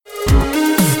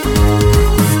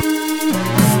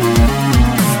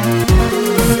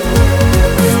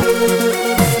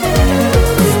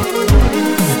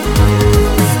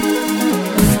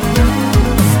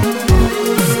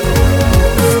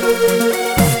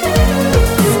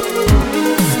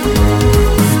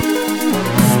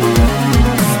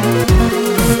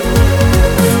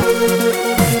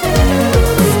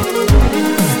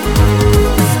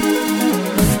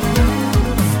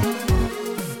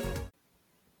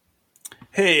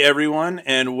Hey everyone,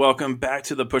 and welcome back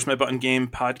to the Push My Button Game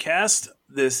podcast.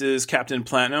 This is Captain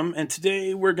Platinum, and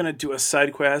today we're going to do a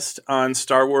side quest on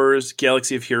Star Wars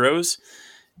Galaxy of Heroes,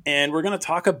 and we're going to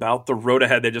talk about the road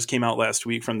ahead that just came out last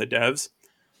week from the devs.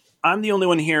 I'm the only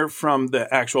one here from the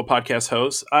actual podcast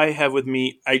host. I have with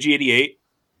me IG88.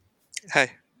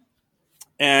 Hi.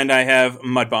 And I have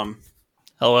Mudbum.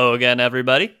 Hello again,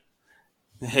 everybody.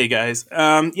 Hey guys.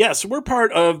 So we're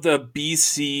part of the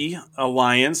BC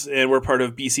Alliance, and we're part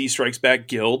of BC Strikes Back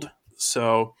Guild.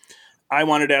 So I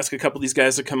wanted to ask a couple of these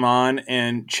guys to come on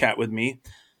and chat with me.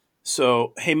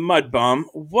 So, hey Mudbum,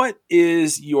 what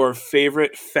is your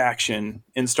favorite faction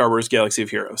in Star Wars Galaxy of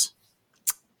Heroes?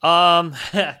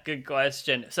 Good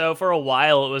question. So for a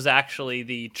while, it was actually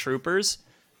the Troopers,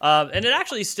 and it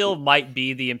actually still might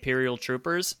be the Imperial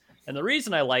Troopers. And the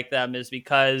reason I like them is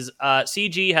because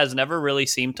CG has never really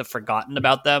seemed to have forgotten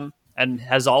about them and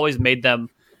has always made them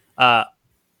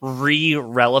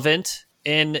relevant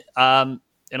in a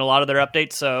lot of their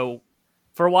updates. So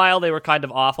for a while, they were kind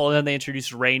of awful, and then they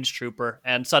introduced Range Trooper,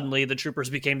 and suddenly the Troopers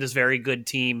became this very good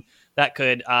team that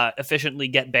could efficiently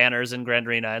get banners in Grand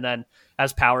Arena. And then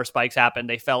as power spikes happened,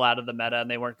 they fell out of the meta,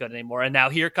 and they weren't good anymore. And now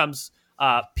here comes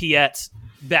Piet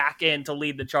back in to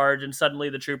lead the charge, and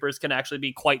suddenly the Troopers can actually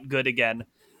be quite good again.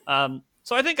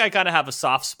 So I think I kind of have a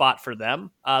soft spot for them.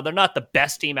 They're not the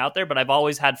best team out there, but I've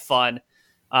always had fun,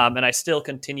 and I still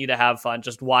continue to have fun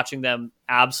just watching them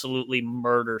absolutely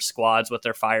murder squads with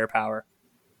their firepower.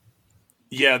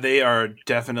 Yeah, they are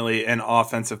definitely an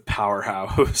offensive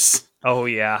powerhouse. Oh,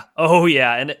 yeah.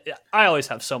 And I always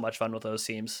have so much fun with those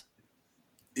teams.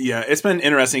 Yeah, it's been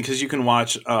interesting because you can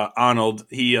watch Arnold.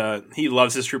 He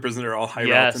loves his troopers, and they're all high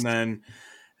routes. And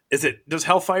then, does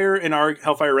Hellfire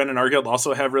Ren in our guild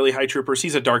also have really high troopers?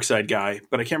 He's a dark side guy,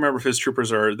 but I can't remember if his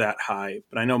troopers are that high.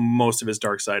 But I know most of his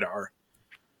dark side are.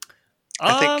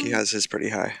 I think he has his pretty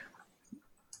high.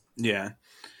 Yeah.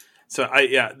 So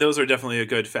those are definitely a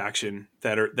good faction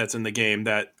that's in the game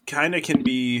that kind of can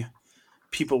be.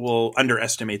 People will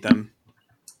underestimate them.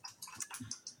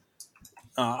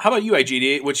 How about you,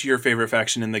 IG88? What's your favorite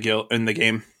faction in the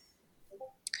game?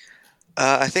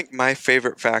 I think my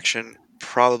favorite faction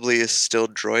probably is still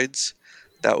Droids.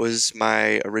 That was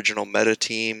my original meta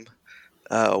team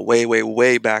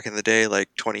way back in the day, like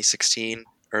 2016,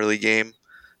 early game.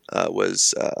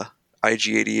 Was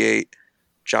IG88,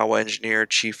 Jawa Engineer,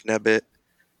 Chief Nebbit,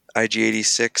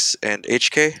 IG86, and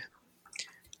HK.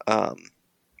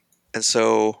 And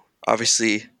so,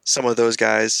 obviously, some of those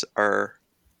guys are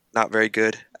not very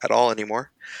good at all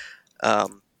anymore.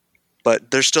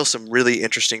 But there's still some really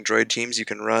interesting droid teams you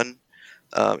can run,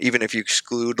 even if you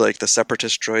exclude like the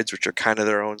Separatist droids, which are kind of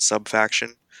their own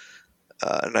sub-faction.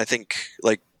 And I think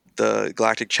like the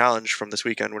Galactic Challenge from this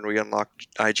weekend when we unlocked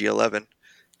IG-11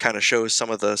 kind of shows some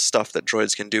of the stuff that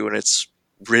droids can do, and it's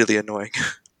really annoying.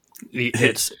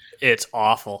 It's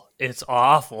awful. It's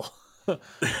awful.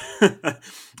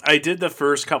 I did the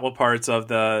first couple parts of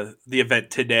the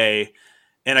event today,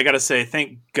 and I got to say,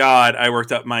 thank God I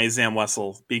worked up my Zam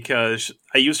Wessel because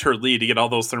I used her lead to get all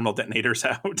those thermal detonators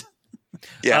out.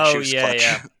 Yeah, she was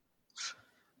clutch.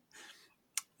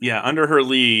 Yeah, under her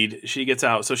lead, she gets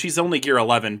out. So she's only gear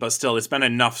 11, but still, it's been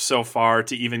enough so far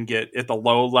to even get at the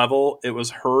low level. It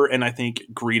was her and I think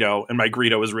Greedo, and my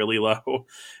Greedo was really low.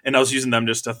 And I was using them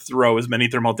just to throw as many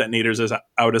thermal detonators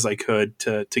out as I could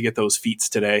to get those feats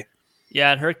today.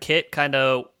 Yeah, and her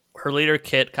leader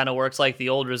kit kind of works like the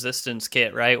old Resistance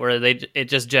kit, right? Where it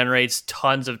just generates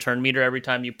tons of turn meter every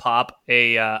time you pop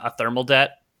a thermal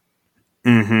det.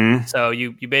 Mm-hmm. So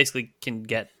you basically can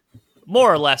get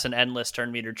more or less an endless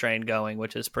turn meter train going,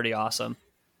 which is pretty awesome.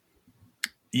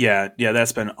 Yeah,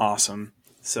 that's been awesome.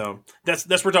 So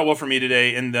that's worked out well for me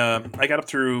today. And I got up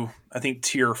through I think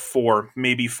tier 4,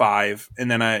 maybe 5,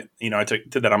 and then I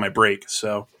did that on my break.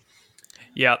 So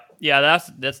yeah, that's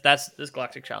this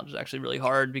Galactic Challenge is actually really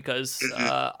hard because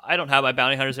I don't have my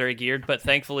bounty hunters very geared, but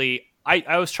thankfully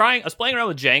I was playing around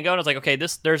with Django, and I was like, okay,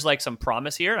 there's like some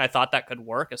promise here, and I thought that could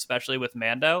work, especially with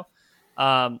Mando.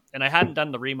 And I hadn't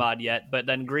done the remod yet, but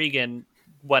then Gregan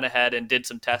went ahead and did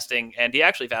some testing, and he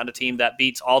actually found a team that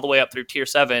beats all the way up through tier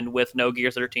 7 with no Gear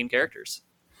 13 characters.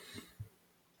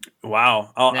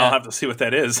 Wow, I'll have to see what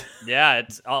that is. Yeah,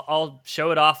 I'll show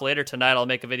it off later tonight. I'll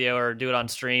make a video or do it on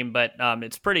stream, but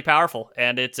it's pretty powerful,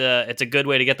 and it's a good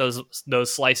way to get those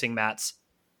slicing mats.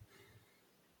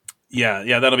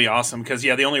 Yeah, that'll be awesome because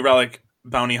the only relic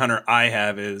bounty hunter I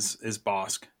have is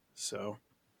Bosk. So,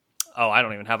 I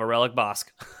don't even have a relic Bosk.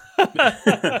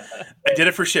 I did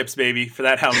it for ships, baby, for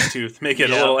that houndstooth. Make it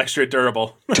a little extra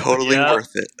durable. Totally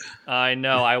worth it. I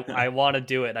know. I want to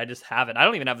do it. I just haven't. I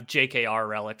don't even have a JKR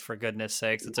relic, for goodness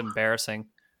sakes. It's embarrassing.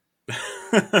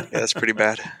 Yeah, that's pretty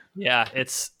bad. Yeah,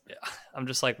 I'm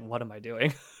just like, what am I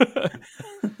doing?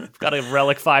 I've got a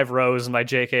relic 5 Rose, and my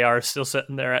JKR is still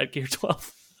sitting there at gear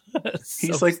 12.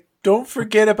 He's like, don't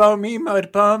forget about me,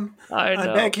 Mud Bum. I know.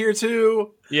 I'm back here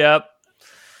too. Yep.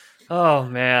 Oh,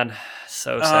 man.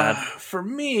 So sad. For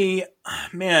me,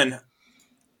 man,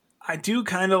 I do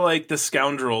kind of like the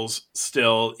Scoundrels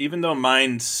still, even though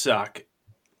mine suck.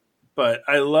 But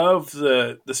I love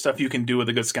the stuff you can do with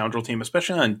a good Scoundrel team,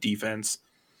 especially on defense.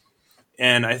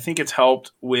 And I think it's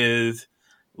helped with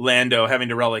Lando having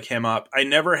to relic him up. I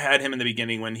never had him in the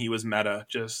beginning when he was meta.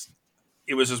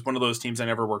 It was just one of those teams I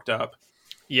never worked up.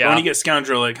 Yeah. But when you get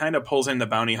Scoundrel, it kind of pulls in the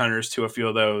bounty hunters to a few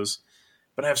of those.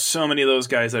 But I have so many of those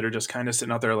guys that are just kind of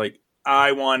sitting out there like,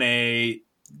 I want a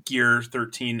gear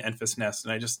 13 Enfys Nest.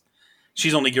 And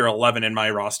she's only gear 11 in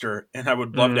my roster. And I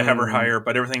would love to have her higher,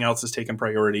 but everything else is taking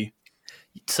priority.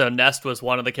 So Nest was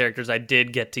one of the characters I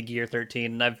did get to gear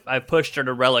 13, and I've pushed her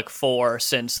to relic 4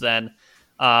 since then.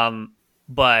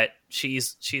 But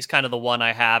she's kind of the one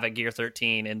I have at gear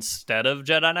 13 instead of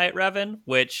Jedi Knight Revan,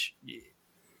 which,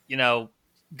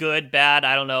 good, bad,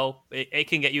 I don't know. It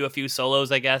can get you a few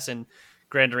solos, I guess, in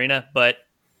Grand Arena, but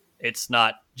it's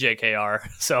not JKR.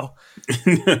 So,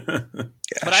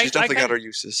 but she's definitely got her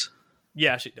uses.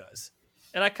 Yeah, she does.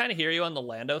 And I kind of hear you on the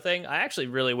Lando thing. I actually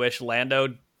really wish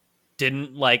Lando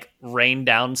didn't rain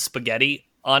down spaghetti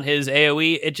on his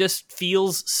AoE. It just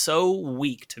feels so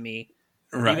weak to me.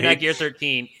 Right. Even at gear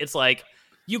 13, it's like,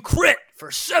 you crit for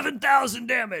 7,000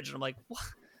 damage. And I'm like,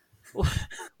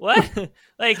 what?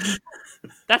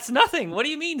 That's nothing. What do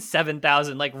you mean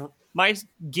 7,000? My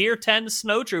gear 10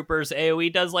 snowtroopers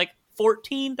AoE does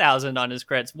 14,000 on his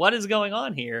crits. What is going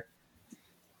on here?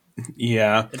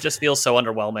 Yeah. It just feels so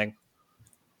underwhelming.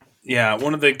 Yeah,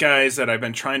 one of the guys that I've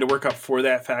been trying to work up for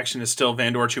that faction is still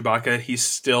Vandor Chewbacca. He's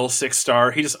still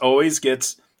 6-star. He just always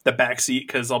gets the backseat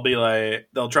because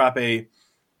they'll drop a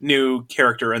new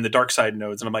character in the dark side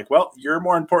nodes, and I'm like, well, you're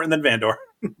more important than Vandor.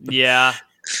 Yeah,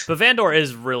 but Vandor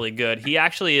is really good. He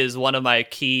actually is one of my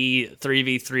key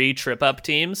 3v3 trip up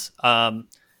teams.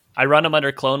 I run him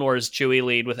under Clone Wars Chewie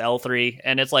lead with L3,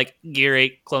 and it's gear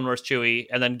 8 Clone Wars Chewie,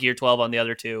 and then gear 12 on the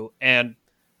other two, and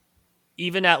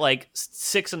even at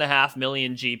 6.5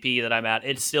 million GP that I'm at,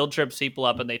 it still trips people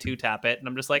up and they 2-tap it. And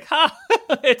I'm just like,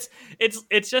 it's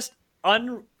just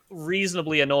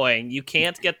unreasonably annoying. You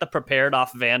can't get the prepared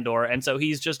off Vandor. And so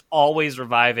he's just always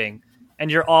reviving. And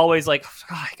you're always like,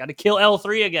 I got to kill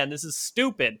L3 again. This is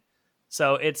stupid.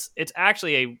 So it's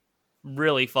actually a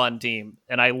really fun team.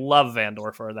 And I love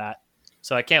Vandor for that.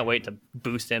 So I can't wait to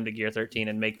boost him to gear 13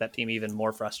 and make that team even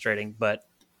more frustrating. But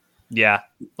yeah,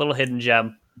 little hidden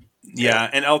gem. Yeah,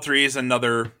 and L3 is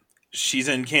another. She's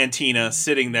in Cantina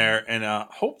sitting there, and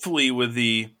hopefully with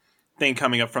the thing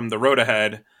coming up from the road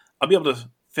ahead, I'll be able to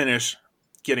finish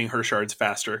getting her shards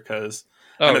faster because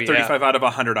I'm at 35 out of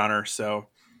 100 on her. So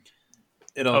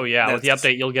it'll. Oh yeah, with the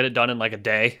update, you'll get it done in a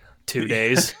day, 2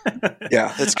 days.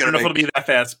 Yeah, it's gonna. I don't know if it'll be that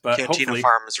fast, but Cantina hopefully.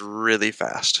 farm is really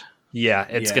fast. Yeah,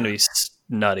 it's gonna be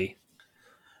nutty.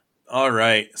 All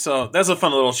right, so that's a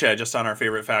fun little chat just on our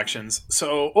favorite factions.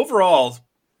 So overall,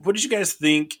 what did you guys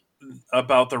think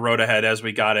about the road ahead as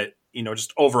we got it?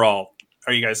 Just overall,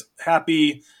 are you guys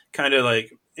happy? Kind of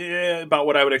about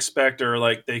what I would expect, or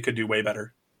they could do way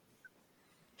better?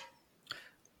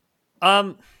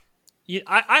 I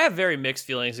have very mixed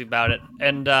feelings about it.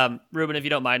 And Ruben, if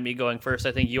you don't mind me going first,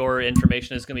 I think your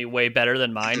information is going to be way better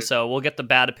than mine. So we'll get the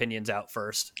bad opinions out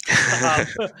first.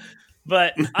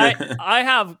 But I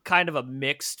have kind of a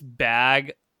mixed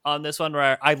bag on this one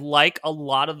where I like a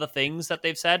lot of the things that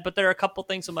they've said, but there are a couple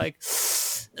things I'm like,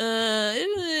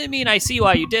 I see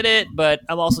why you did it, but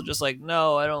I'm also just like,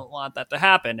 no, I don't want that to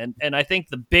happen. And I think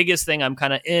the biggest thing I'm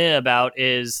kind of about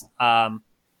is,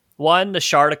 one, the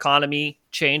shard economy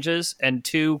changes, and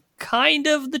 2, kind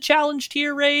of the challenge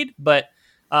tier raid, but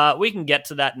we can get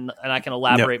to that, and I can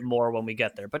elaborate more when we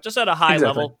get there. But just at a high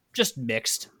level, just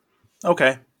mixed.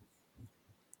 Okay.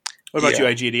 What about you,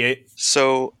 IG88?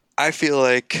 So I feel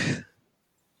like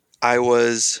I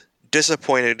was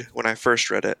disappointed when I first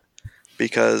read it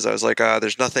because I was like,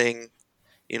 there's nothing,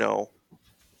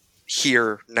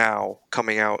 here now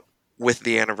coming out with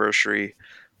the anniversary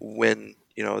when,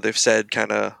 they've said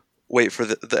kind of wait for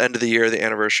the end of the year, the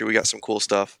anniversary, we got some cool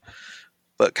stuff.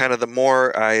 But kind of the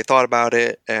more I thought about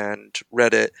it and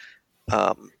read it,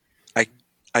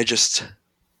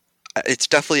 it's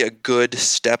definitely a good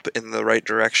step in the right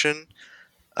direction.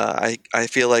 I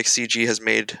feel like CG has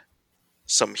made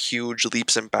some huge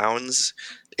leaps and bounds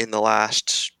in the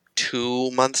last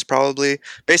 2 months, probably.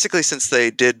 Basically, since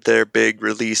they did their big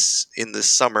release in the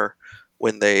summer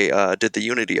when they did the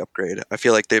Unity upgrade. I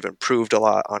feel like they've improved a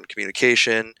lot on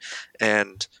communication,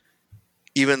 and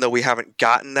even though we haven't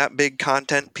gotten that big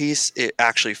content piece, it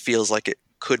actually feels like it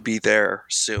could be there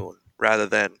soon, rather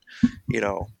than,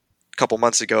 a couple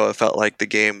months ago, it felt like the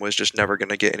game was just never going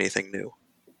to get anything new.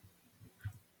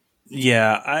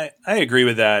 Yeah, I agree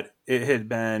with that.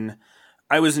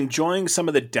 I was enjoying some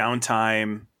of the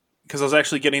downtime because I was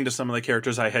actually getting to some of the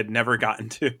characters I had never gotten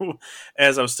to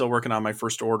as I was still working on my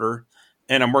first order.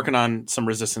 And I'm working on some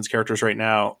Resistance characters right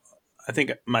now. I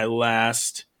think my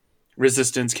last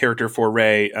Resistance character for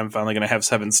Ray, I'm finally going to have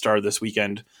 7-star this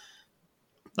weekend.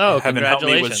 Oh, Heaven help me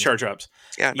with congratulations. charge ups.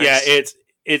 Yeah, nice.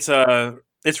 Yeah,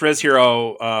 it's Res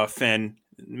Hero Finn,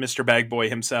 Mr. Bag Boy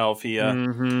himself. He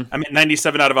I'm at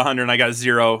 97 out of 100, and I got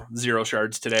zero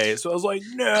shards today. So I was like,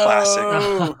 no. Classic.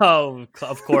 Oh,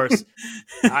 of course.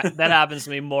 That happens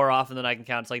to me more often than I can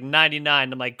count. It's like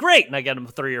 99. I'm like, great, and I get them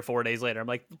 3 or 4 days later. I'm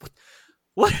like,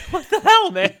 what the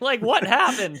hell, man? Like, what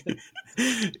happened?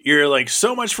 You're like,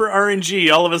 so much for RNG.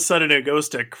 All of a sudden, it goes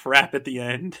to crap at the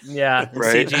end. Yeah, and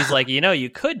Right. CG's like, you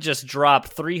could just drop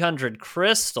 300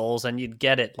 crystals and you'd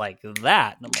get it like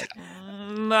that. And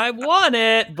I'm like, I want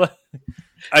it, but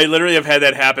I literally have had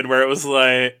that happen where it was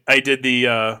like I did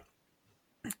the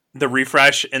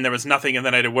refresh and there was nothing, and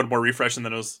then I did one more refresh and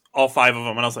then it was all 5 of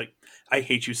them, and I was like, I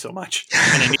hate you so much,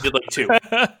 and I needed like 2.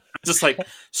 Just like,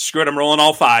 screw it, I'm rolling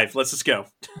all 5. Let's just go.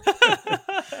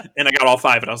 And I got all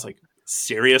 5, and I was like,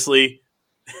 seriously?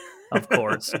 Of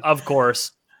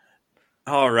course.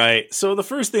 All right. So the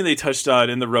first thing they touched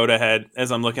on in the road ahead,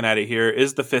 as I'm looking at it here,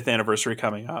 is the 5th anniversary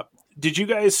coming up. Did you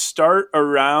guys start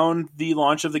around the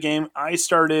launch of the game? I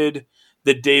started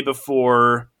the day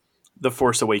before The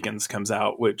Force Awakens comes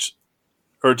out,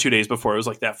 or 2 days before. It was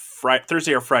like that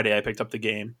Thursday or Friday I picked up the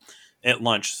game at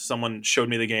lunch. Someone showed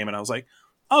me the game, and I was like,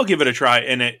 I'll give it a try,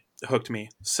 and it hooked me.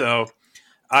 So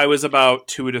I was about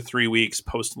 2 to 3 weeks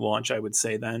post-launch, I would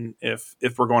say then, if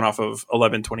we're going off of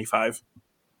 11/25.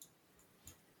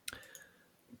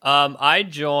 I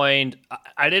joined.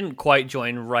 I didn't quite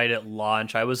join right at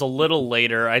launch. I was a little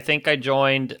later. I think I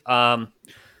joined. I'm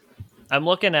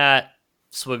looking at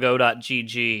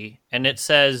Swago.gg, and it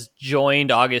says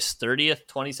joined August 30th,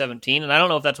 2017. And I don't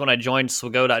know if that's when I joined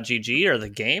Swago.gg or the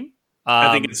game.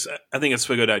 I think it's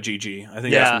Swigo.gg. I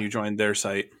think that's when you joined their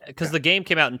site. Because the game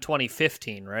came out in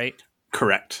 2015, right?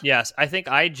 Correct. Yes, I think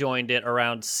I joined it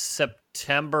around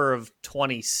September of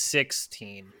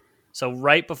 2016. So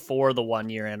right before the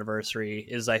 1-year anniversary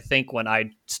is, I think, when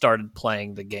I started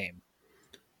playing the game.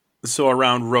 So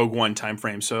around Rogue One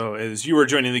timeframe. So as you were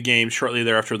joining the game, shortly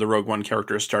thereafter, the Rogue One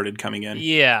characters started coming in.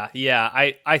 Yeah,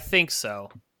 I think so.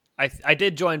 I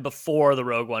did join before the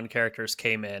Rogue One characters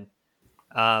came in,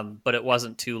 but it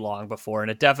wasn't too long before, and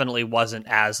it definitely wasn't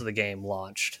as the game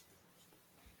launched.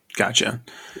 Gotcha.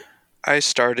 I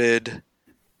started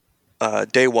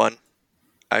day 1.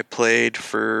 I played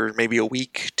for maybe a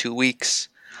week, 2 weeks,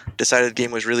 decided the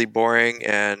game was really boring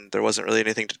and there wasn't really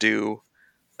anything to do.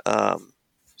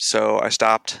 So I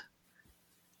stopped.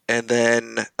 And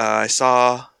then I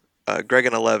saw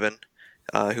Gregan11,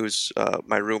 who's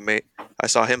my roommate. I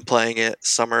saw him playing it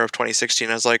summer of 2016.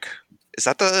 I was like, is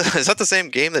that the same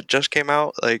game that just came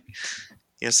out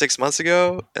 6 months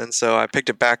ago? And so I picked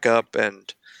it back up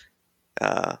and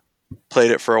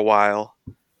played it for a while.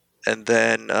 And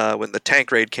then when the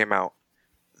tank raid came out,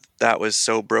 that was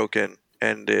so broken,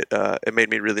 and it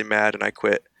made me really mad, and I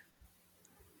quit.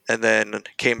 And then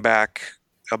came back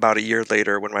about a year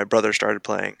later when my brother started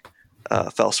playing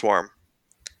Fell Swarm.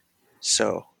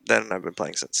 So then I've been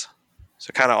playing since.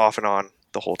 So kind of off and on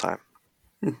the whole time.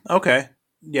 Okay.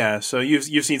 Yeah, so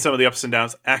you've seen some of the ups and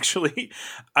downs. Actually,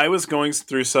 I was going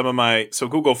through some of so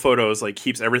Google Photos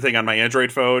keeps everything on my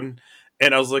Android phone.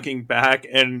 And I was looking back,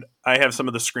 and I have some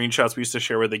of the screenshots we used to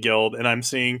share with the guild, and I'm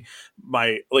seeing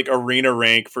my arena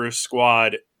rank for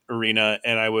squad arena,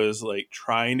 and I was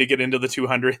trying to get into the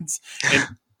 200s, and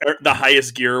the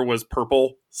highest gear was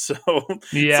purple, so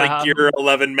it's gear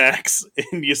 11 max,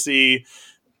 and you see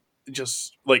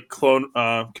just clone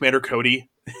Commander Cody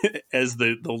as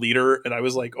the leader, and I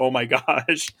was like, oh my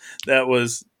gosh, that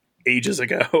was ages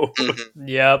ago.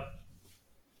 Yep.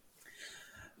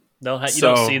 You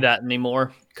don't see that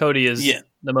anymore. Cody is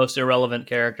the most irrelevant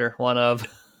character, one of.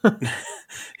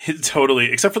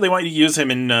 Totally. Except for they want you to use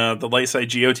him in the light side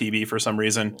GOTB for some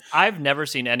reason. I've never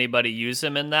seen anybody use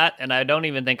him in that, and I don't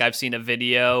even think I've seen a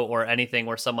video or anything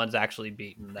where someone's actually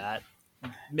beaten that.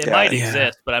 It might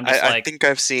exist, but I'm just I think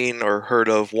I've seen or heard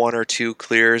of 1 or 2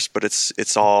 clears, but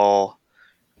it's all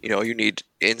you need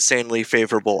insanely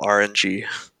favorable RNG.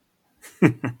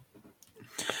 You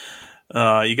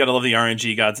gotta love the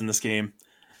RNG gods in this game.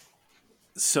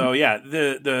 So yeah,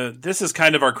 this is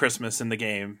kind of our Christmas in the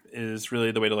game, is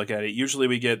really the way to look at it. Usually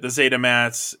we get the Zeta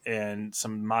mats and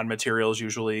some mod materials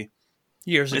usually.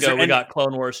 Years ago we got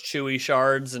Clone Wars Chewie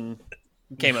shards and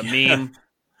became a meme.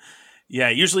 Yeah,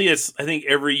 usually I think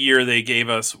every year they gave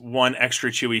us one extra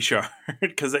Chewie shard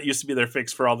because that used to be their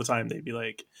fix for all the time. They'd be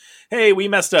like, "Hey, we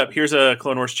messed up. Here's a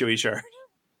Clone Wars Chewie shard."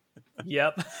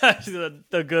 Yep.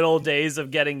 The good old days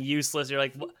of getting useless. You're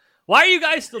like, why are you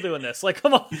guys still doing this? Like,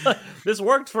 come on. This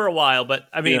worked for a while, but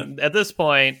I mean, At this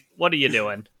point, what are you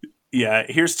doing? Yeah,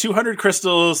 here's 200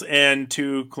 crystals and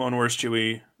 2 Clone Wars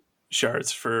Chewie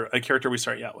shards for a character we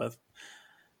start you out with.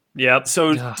 Yep.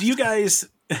 So do you guys...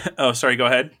 Oh, sorry, go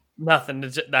ahead. Nothing.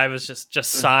 I was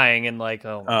just sighing and like,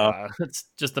 oh my God. It's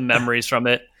just the memories from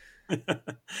it.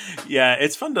 Yeah,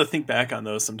 it's fun to think back on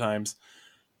those sometimes.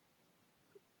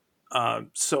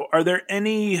 So are there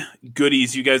any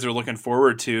goodies you guys are looking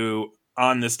forward to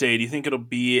on this day? Do you think it'll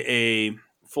be a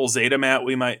full Zeta mat?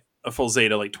 A full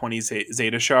Zeta, like 20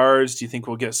 Zeta shards? Do you think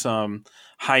we'll get some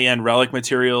high-end relic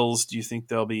materials? Do you think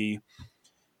there'll be,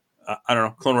 I don't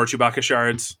know, Clone Wars Chewbacca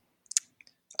shards?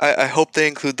 I hope they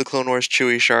include the Clone Wars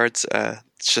Chewie shards.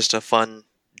 It's just a fun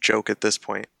joke at this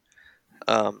point.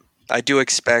 I do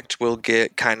expect we'll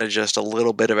get kind of just a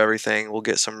little bit of everything. We'll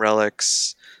get some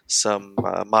relics, some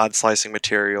mod slicing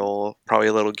material, probably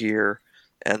a little gear,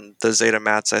 and the Zeta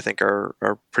mats I think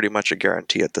are pretty much a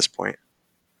guarantee at this point.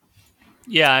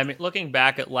 Yeah, I mean, looking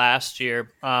back at last year,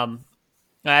 I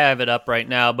have it up right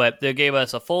now, but they gave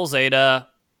us a full Zeta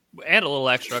and a little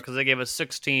extra because they gave us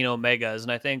 16 Omegas,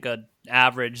 and I think an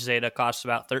average Zeta costs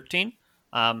about 13,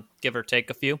 give or take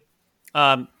a few.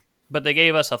 But they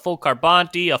gave us a full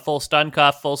Carbonti, a full stun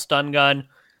cuff, full stun gun.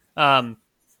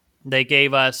 They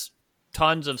gave us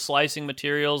tons of slicing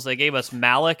materials. They gave us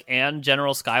Malak and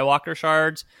General Skywalker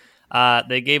shards.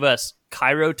 They gave us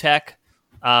Kyrotech,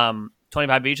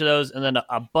 25 of each of those, and then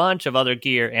a bunch of other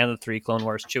gear and the 3 Clone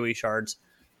Wars Chewie shards.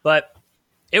 But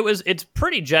it's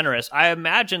pretty generous. I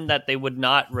imagine that they would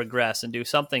not regress and do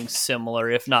something similar,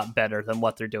 if not better, than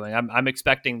what they're doing. I'm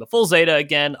expecting the full Zeta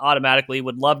again automatically.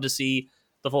 Would love to see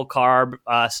the full carb,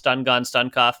 stun gun,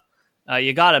 stun cuff.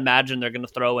 You got to imagine they're going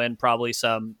to throw in probably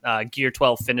some Gear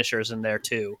 12 finishers in there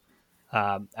too,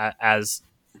 as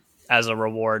a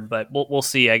reward. But we'll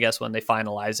see, I guess, when they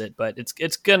finalize it. But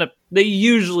they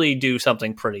usually do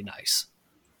something pretty nice.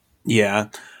 Yeah,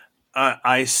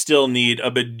 I still need a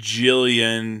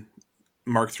bajillion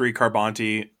Mark III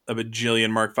Carbonti, a bajillion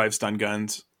Mark V stun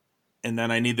guns, and then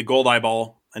I need the gold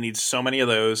eyeball. I need so many of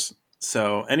those.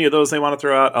 So any of those they want to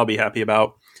throw out, I'll be happy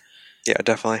about. Yeah,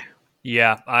 definitely.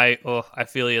 Yeah, I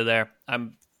feel you there.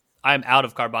 I'm out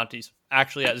of Carbontis.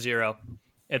 Actually at 0.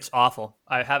 It's awful.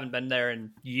 I haven't been there in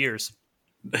years.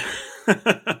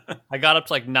 I got up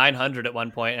to like 900 at one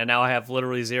point, and now I have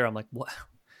literally 0. I'm like, what?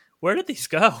 Where did these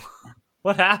go?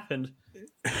 What happened?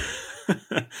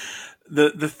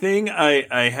 The thing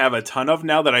I have a ton of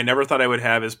now that I never thought I would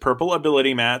have is purple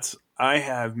ability mats. I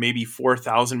have maybe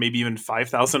 4,000, maybe even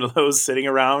 5,000 of those sitting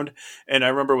around. And I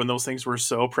remember when those things were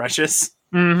so precious.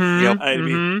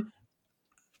 Mm-hmm.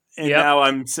 Yep. Now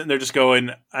I'm sitting there just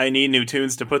going, I need new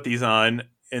tunes to put these on.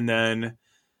 And then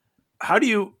do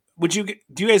you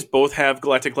guys both have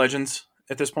Galactic Legends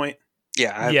at this point?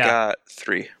 Yeah, I've got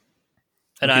 3.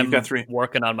 And okay, I'm got 3.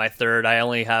 Working on my 3rd. I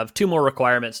only have 2 more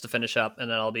requirements to finish up,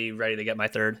 and then I'll be ready to get my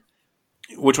 3rd.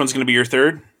 Which one's going to be your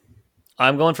 3rd?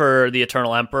 I'm going for the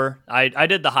Eternal Emperor. I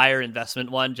did the higher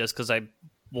investment one just because I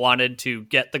wanted to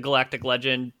get the Galactic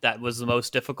Legend. That was the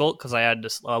most difficult because I had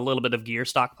just a little bit of gear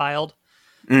stockpiled.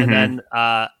 Mm-hmm. And then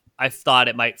I thought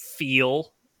it might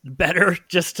feel better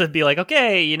just to be like,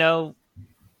 okay,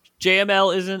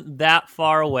 JML isn't that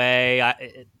far away. I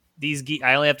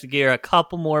only have to gear a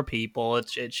couple more people.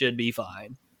 It should be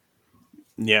fine.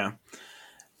 Yeah.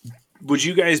 Would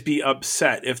you guys be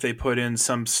upset if they put in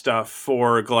some stuff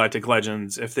for Galactic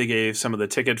Legends, if they gave some of the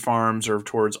ticket farms or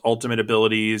towards ultimate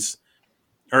abilities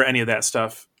or any of that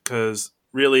stuff? Because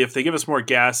really, if they give us more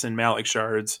gas and Malak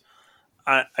shards,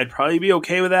 I'd probably be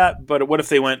okay with that. But what if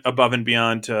they went above and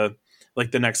beyond to like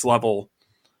the next level?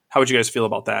 How would you guys feel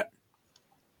about that?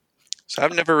 So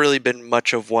I've never really been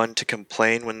much of one to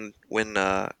complain when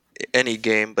any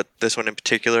game, but this one in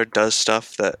particular does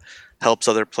stuff that helps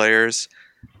other players.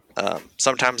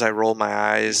 Sometimes I roll my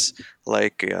eyes,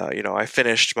 like I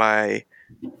finished my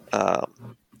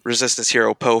Resistance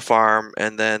Hero Poe farm,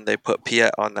 and then they put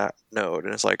Piet on that node,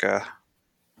 and it's like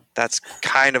that's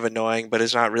kind of annoying, but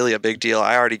it's not really a big deal.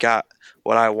 I already got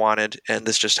what I wanted, and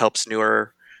this just helps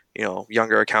newer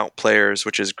younger account players,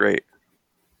 which is great.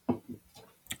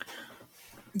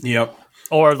 Yep.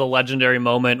 Or the legendary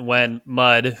moment when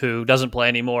Mud, who doesn't play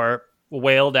anymore,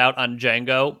 wailed out on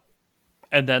Django,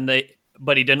 and then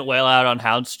but he didn't wail out on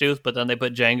Houndstooth, but then they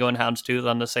put Django and Houndstooth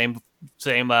on the same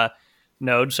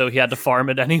node, so he had to farm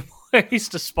it anyways,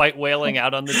 despite wailing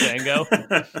out on the Django.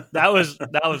 That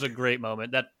was a great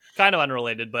moment. That kind of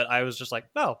unrelated, but I was just like,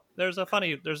 no, there's a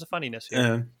funniness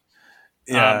here.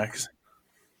 Yeah.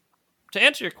 To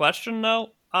answer your question,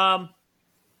 though, I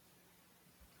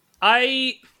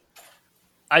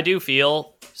do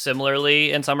feel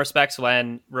similarly in some respects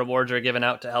when rewards are given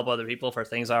out to help other people for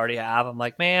things I already have. I'm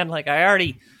like, man, like I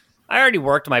already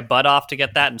worked my butt off to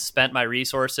get that and spent my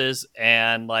resources,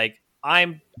 and like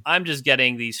I'm just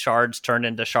getting these shards turned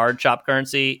into shard shop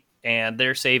currency, and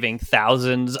they're saving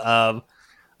thousands of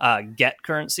get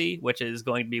currency, which is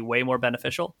going to be way more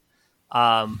beneficial.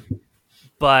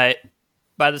 But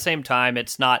by the same time,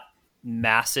 it's not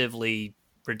massively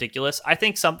ridiculous. I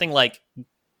think something like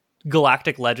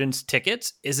Galactic Legends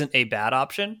tickets isn't a bad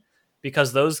option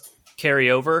because those carry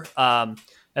over.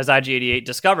 As IG88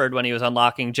 discovered when he was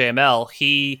unlocking JML,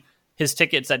 his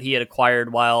tickets that he had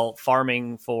acquired while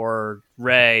farming for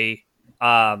Ray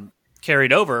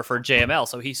carried over for JML.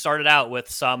 So he started out with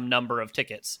some number of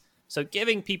tickets. So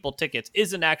giving people tickets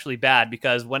isn't actually bad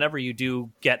because whenever you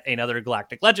do get another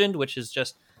Galactic Legend, which is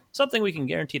just something we can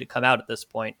guarantee to come out at this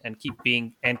point and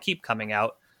keep coming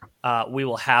out, we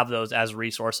will have those as a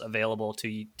resource available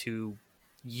to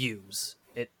use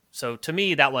it. So to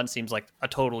me, that one seems like a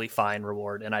totally fine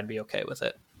reward, and I'd be okay with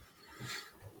it.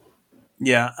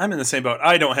 Yeah, I'm in the same boat.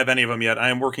 I don't have any of them yet. I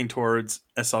am working towards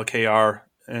SLKR,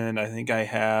 and I think I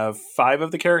have 5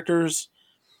 of the characters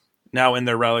now in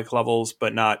their relic levels,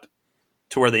 but not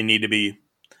to where they need to be.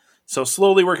 So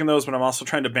slowly working those, but I'm also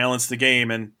trying to balance the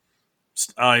game, and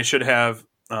I should have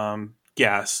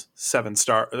Gas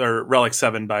 7-star or Relic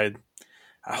 7 by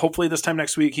hopefully this time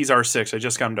next week. He's R6. I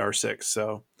just got him to R6,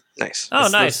 so nice. Oh,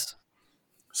 nice.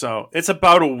 So it's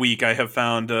about a week I have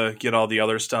found to get all the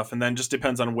other stuff, and then just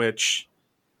depends on which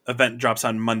event drops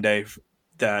on Monday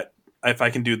that if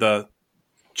I can do the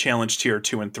challenge tier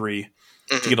 2 and 3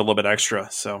 to get a little bit extra.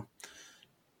 So,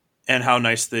 and how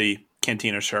nice the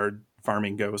Cantina shard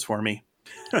farming goes for me.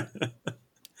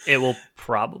 It will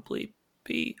probably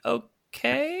be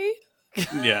okay.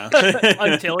 Yeah.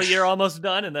 Until you're almost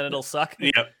done, and then it'll suck.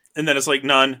 Yeah. And then it's like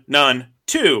none,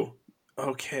 2.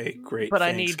 Okay, great. But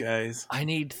thanks, guys. I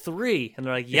need 3. And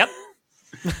they're like, yep.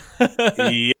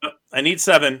 Yep. I need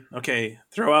 7. Okay.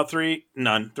 Throw out 3.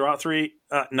 None. Throw out 3.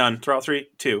 None. Throw out 3.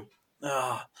 2.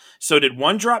 So did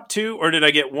 1 drop 2, or did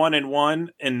I get 1 and 1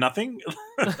 and nothing?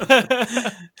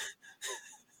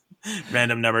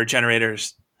 Random number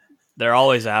generators. They're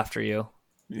always after you.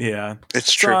 Yeah.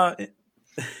 It's true.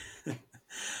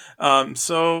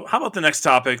 So how about the next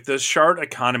topic? The shard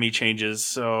economy changes.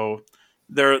 So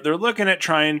they're looking at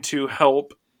trying to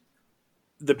help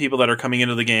the people that are coming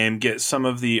into the game get some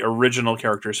of the original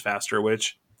characters faster,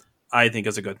 which I think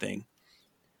is a good thing.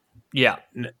 Yeah.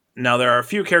 Now there are a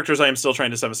few characters I am still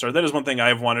trying to 7-star. That is one thing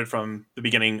I've wanted from the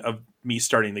beginning of me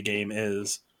starting the game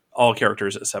is all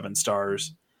characters at 7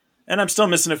 stars. And I'm still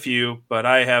missing a few, but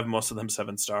I have most of them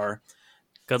 7-star.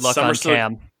 Good luck on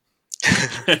Cam.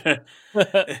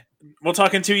 We'll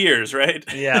talk in 2 years, right?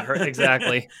 Yeah,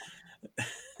 exactly.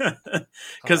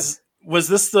 Because was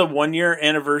this the 1-year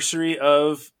anniversary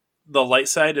of the light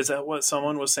side? Is that what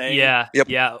someone was saying? Yeah. Yep.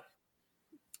 Yeah.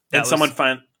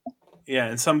 And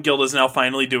and some guild is now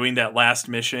finally doing that last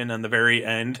mission on the very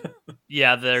end.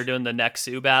 Yeah, they're doing the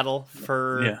Nexu battle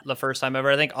for the first time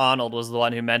ever. I think Arnold was the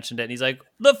one who mentioned it. And he's like,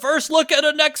 the first look at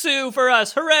a Nexu for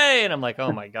us. Hooray! And I'm like,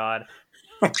 oh my God.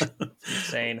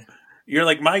 Insane. You're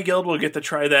like, my guild will get to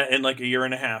try that in like a year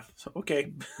and a half. So,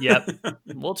 okay. Yep.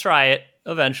 We'll try it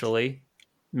eventually.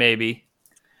 Maybe.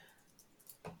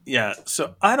 Yeah.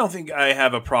 So I don't think I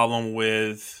have a problem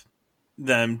with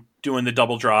them doing the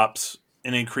double drops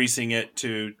and increasing it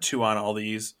to 2 on all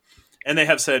these. And they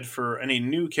have said for any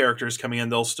new characters coming in,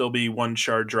 there'll still be 1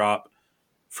 shard drop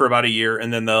for about a year,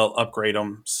 and then they'll upgrade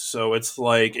them. So it's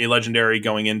like a legendary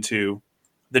going into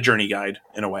the journey guide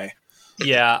in a way.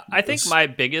 Yeah, I think my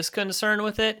biggest concern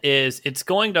with it is it's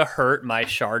going to hurt my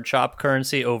shard shop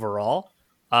currency overall.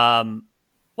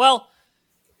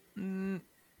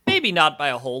 Maybe not by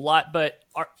a whole lot, but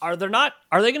are they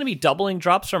going to be doubling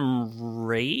drops from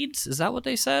raids? Is that what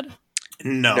they said?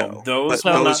 No, those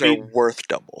are worth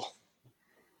double.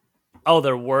 Oh,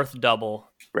 they're worth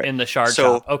double in the shard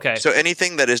shop. Okay. So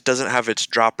anything that doesn't have its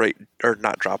drop rate, or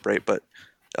not drop rate, but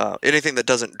anything that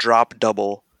doesn't drop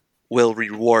double will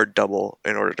reward double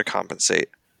in order to compensate.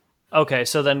 Okay,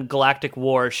 so then Galactic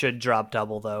War should drop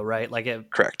double, though, right? Like it,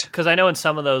 Correct. because I know in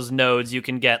some of those nodes you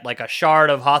can get like a shard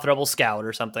of Hoth Rebel Scout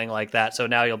or something like that. So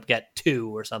now you'll get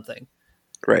 2 or something.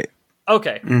 Right.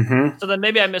 Okay, Mm-hmm. so then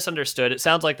maybe I misunderstood. It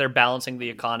sounds like they're balancing the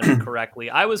economy correctly.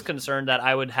 I was concerned that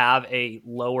I would have a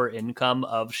lower income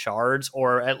of shards,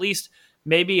 or at least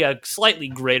maybe a slightly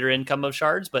greater income of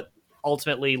shards, but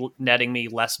ultimately netting me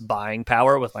less buying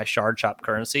power with my shard shop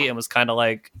currency, and was kind of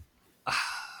like,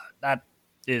 that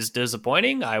is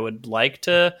disappointing. I would like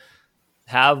to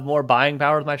have more buying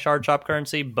power with my shard shop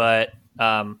currency, but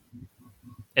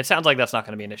it sounds like that's not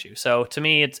going to be an issue. So to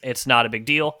me, it's not a big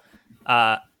deal.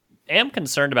 Am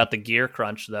concerned about the gear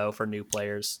crunch though for new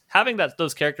players. Having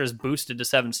those characters boosted to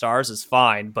 7 stars is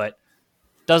fine, but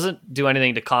doesn't do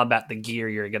anything to combat the gear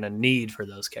you're going to need for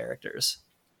those characters.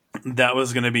 That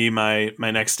was going to be my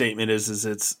next statement. Is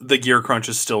it's the gear crunch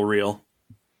is still real.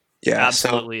 Yeah.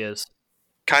 Absolutely is.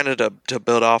 Kind of to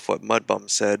build off what Mudbum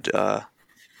said,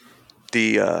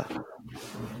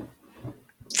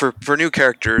 for new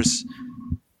characters,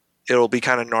 it'll be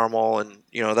kind of normal, and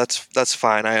that's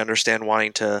fine. I understand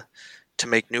wanting to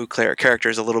make new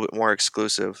characters a little bit more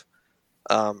exclusive,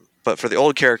 but for the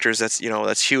old characters,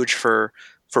 that's huge for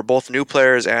both new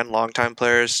players and longtime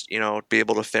players. Be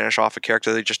able to finish off a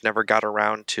character they just never got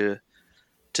around to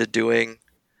doing.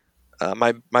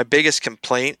 My biggest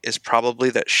complaint is probably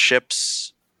that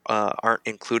ships aren't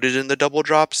included in the double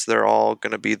drops. They're all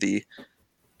going to be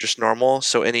just normal.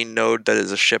 So any node that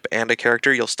is a ship and a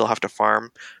character, you'll still have to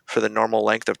farm for the normal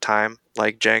length of time,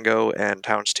 like Django and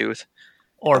Houndstooth.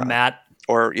 Or Matt.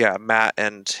 Or Matt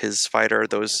and his fighter.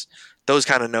 Those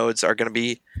kind of nodes are going to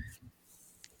be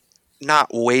not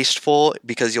wasteful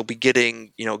because you'll be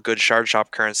getting good shard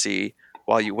shop currency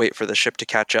while you wait for the ship to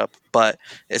catch up, but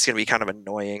it's going to be kind of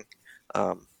annoying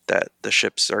that the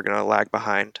ships are going to lag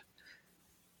behind.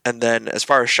 And then as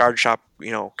far as shard shop,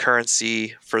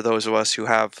 currency for those of us who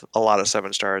have a lot of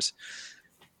 7 stars,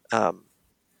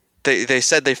 they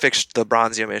said they fixed the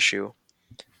Bronzium issue,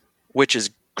 which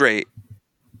is great,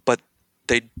 but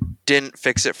they didn't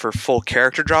fix it for full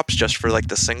character drops, just for like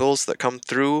the singles that come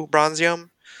through Bronzium.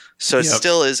 So it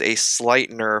still is a slight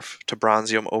nerf to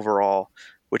Bronzium overall,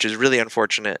 which is really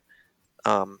unfortunate.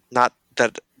 Not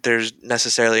that there's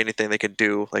necessarily anything they could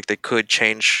do. Like they could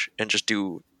change and just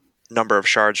do number of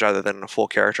shards rather than a full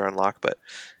character unlock, but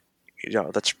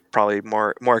that's probably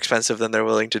more expensive than they're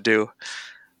willing to do.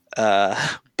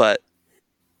 But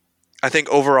I think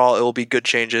overall it will be good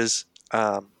changes.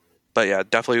 But yeah,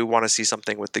 definitely want to see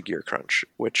something with the gear crunch,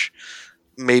 which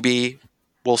maybe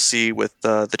we'll see with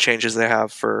the changes they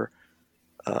have for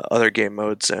other game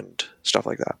modes and stuff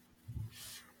like that.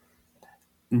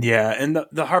 Yeah, and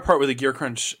the hard part with the gear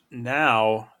crunch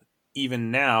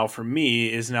even now for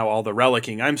me is now all the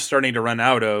relicking. I'm starting to run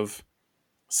out of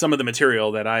some of the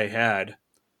material that I had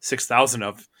 6,000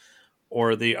 of,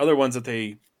 or the other ones that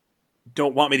they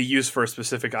don't want me to use for a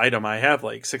specific item. I have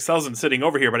like 6,000 sitting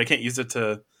over here, but I can't use it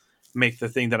to make the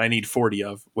thing that I need 40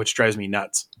 of, which drives me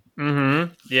nuts.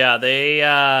 Mm-hmm. Yeah, they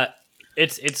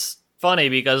it's funny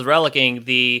because relicking,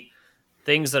 the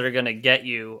things that are going to get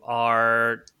you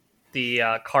are the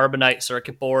carbonite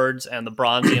circuit boards and the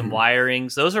bronzium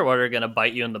wirings. Those are what are going to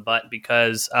bite you in the butt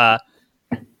because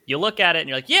you look at it and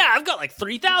you're like, yeah, I've got like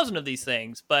 3,000 of these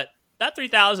things, but that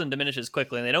 3,000 diminishes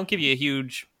quickly and they don't give you a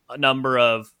huge number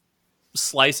of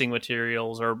slicing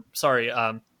materials or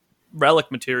relic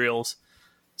materials.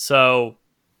 So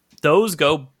those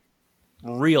go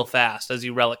real fast as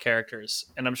you relic characters,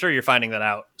 and I'm sure you're finding that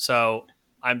out. So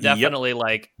I'm definitely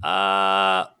like,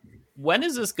 when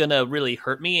is this gonna really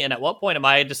hurt me? And at what point am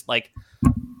I just like,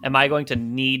 am I going to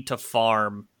need to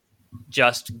farm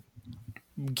just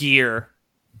gear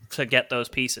to get those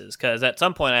pieces? Because at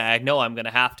some point I know I'm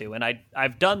gonna have to, and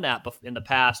I've done that in the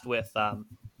past with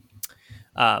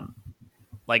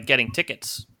like getting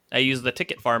tickets. I use the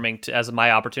ticket farming as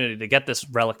my opportunity to get this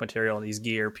relic material and these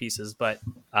gear pieces, but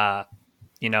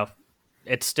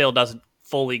it still doesn't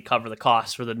fully cover the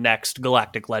cost for the next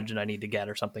Galactic Legend I need to get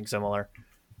or something similar.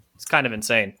 It's kind of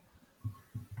insane.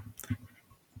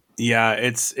 Yeah,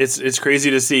 it's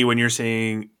crazy to see when you're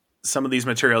seeing some of these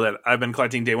material that I've been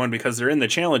collecting day one because they're in the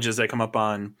challenges that come up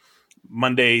on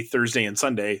Monday, Thursday, and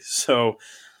Sunday. So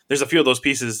there's a few of those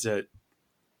pieces that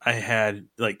I had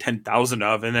like 10,000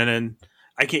 of, and then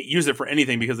I can't use it for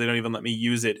anything because they don't even let me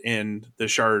use it in the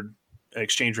shard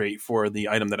exchange rate for the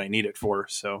item that I need it for.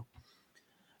 So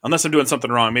unless I'm doing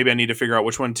something wrong, maybe I need to figure out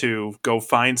which one to go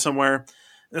find somewhere.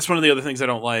 That's one of the other things I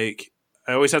don't like.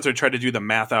 I always have to try to do the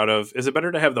math out of, is it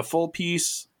better to have the full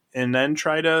piece and then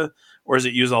or is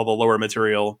it use all the lower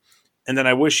material? And then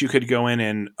I wish you could go in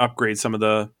and upgrade some of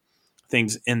the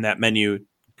things in that menu.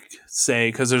 Say,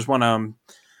 because there's one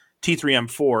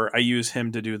T3M4, I use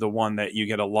him to do the one that you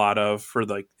get a lot of for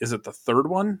like, is it the third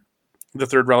one? The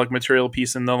third relic material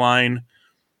piece in the line?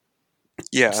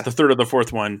 Yeah. It's the third or the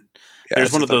fourth one. Yeah,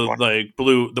 there's one of the one. like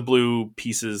blue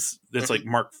pieces that's like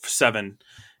Mark 7.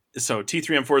 So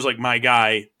T3M4 is like my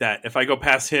guy that if I go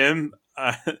past him,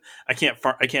 I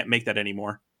can't make that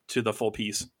anymore to the full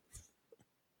piece.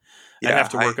 Yeah, I'd have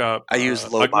to work up. I use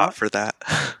Lobot for that.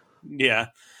 Yeah.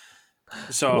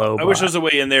 So Lobot. I wish there was a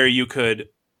way in there you could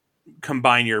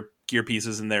combine your gear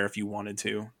pieces in there if you wanted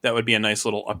to. That would be a nice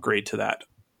little upgrade to that.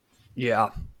 Yeah.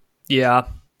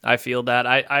 I feel that.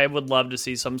 I would love to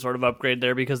see some sort of upgrade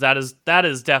there because that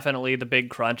is definitely the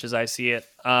big crunch as I see it.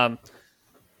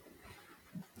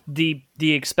 The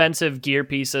expensive gear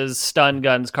pieces, stun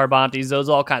guns, Carbantes, those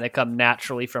all kind of come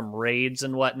naturally from raids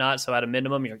and whatnot. So at a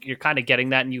minimum, you're kind of getting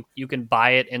that, and you can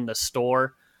buy it in the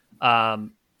store.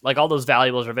 Like all those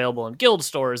valuables are available in guild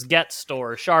stores, get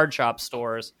stores, shard shop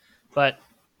stores. But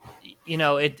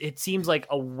it seems like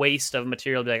a waste of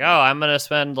material to be like, oh, I'm gonna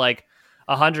spend like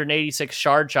 186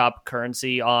 shard shop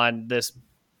currency on this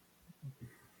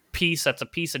piece that's a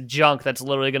piece of junk that's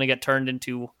literally going to get turned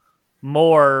into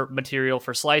more material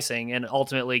for slicing and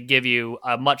ultimately give you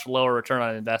a much lower return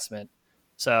on investment.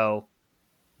 So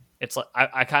it's like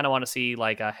I kind of want to see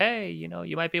like hey,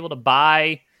 you might be able to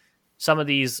buy some of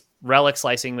these relic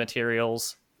slicing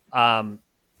materials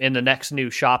in the next new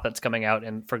shop that's coming out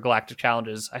and for Galactic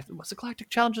Challenges. Was it Galactic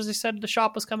Challenges they said the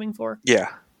shop was coming for?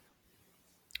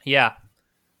 Yeah,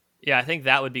 I think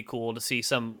that would be cool to see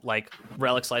some like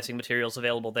relic slicing materials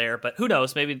available there. But who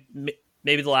knows? Maybe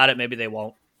they'll add it. Maybe they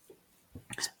won't.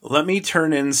 Let me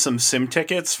turn in some sim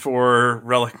tickets for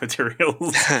relic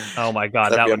materials. Oh my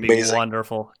god, that would be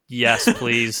wonderful. Yes,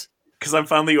 please. Because I'm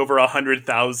finally over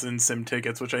 100,000 sim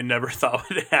tickets, which I never thought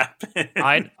would happen.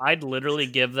 I'd literally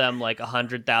give them like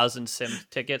 100,000 sim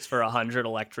tickets for 100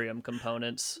 Electrium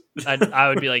components. I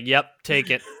would be like, "Yep, take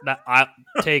it.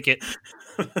 Take it."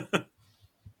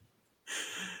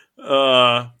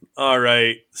 All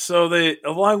right. So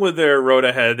along with their road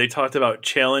ahead, they talked about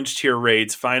challenge tier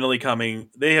raids finally coming.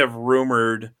 They have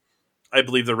rumored, I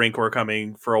believe, the Rancor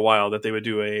coming for a while, that they would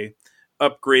do a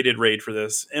upgraded raid for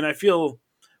this. And I feel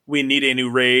we need a new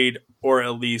raid or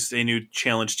at least a new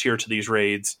challenge tier to these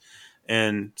raids.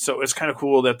 And so it's kind of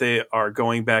cool that they are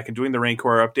going back and doing the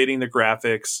Rancor, updating the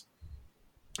graphics.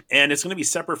 And it's going to be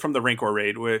separate from the Rancor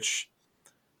raid, which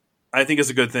I think is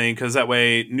a good thing because that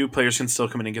way new players can still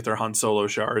come in and get their Han Solo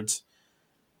shards.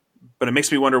 But it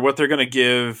makes me wonder what they're going to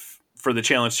give for the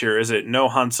challenge tier. Is it no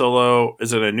Han Solo?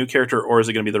 Is it a new character? Or is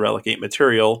it going to be the Relic 8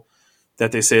 material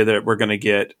that they say that we're going to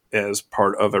get as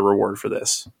part of a reward for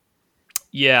this?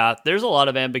 Yeah, there's a lot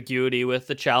of ambiguity with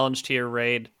the challenge tier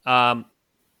raid.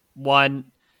 One,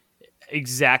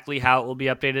 exactly how it will be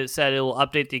updated. It said it will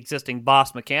update the existing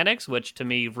boss mechanics, which to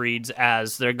me reads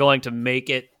as they're going to make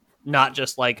it not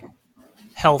just like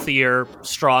healthier,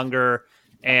 stronger,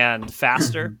 and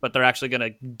faster, but they're actually going to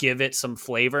give it some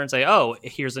flavor and say, oh,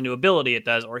 here's a new ability it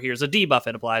does, or here's a debuff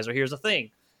it applies, or here's a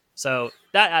thing. So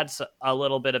that adds a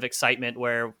little bit of excitement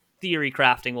where theory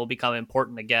crafting will become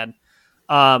important again.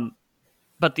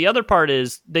 But the other part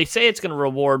is they say it's going to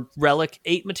reward Relic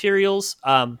 8 materials.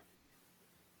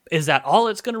 Is that all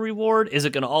it's going to reward? Is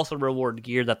it going to also reward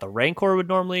gear that the Rancor would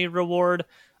normally reward?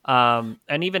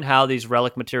 And even how these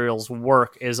relic materials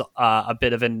work is a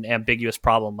bit of an ambiguous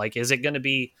problem. Like, is it going to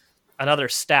be another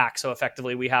stack? So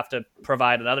effectively we have to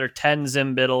provide another 10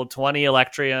 Zimbiddle, 20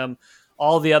 Electrium,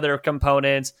 all the other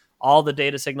components, all the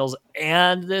data signals,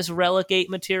 and this Relic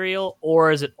 8 material?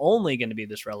 Or is it only going to be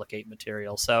this Relic 8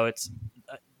 material? So it's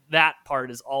that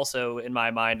part is also, in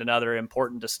my mind, another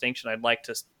important distinction I'd like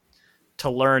to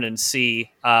learn and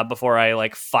see before I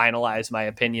like finalize my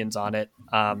opinions on it.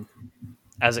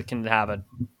 As it can have a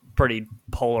pretty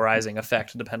polarizing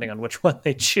effect depending on which one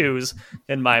they choose,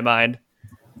 in my mind.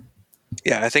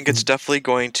 Yeah, I think it's definitely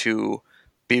going to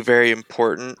be very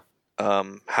important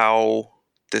how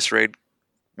this raid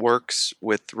works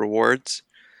with rewards.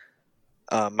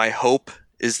 My hope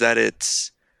is that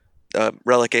it's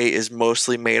Relic 8 is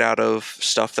mostly made out of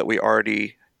stuff that we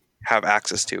already have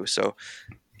access to. So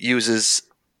uses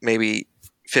maybe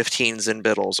 15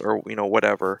 Zimbiddles or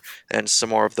whatever, and some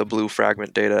more of the blue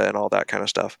fragment data and all that kind of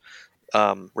stuff,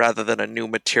 rather than a new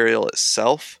material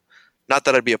itself. Not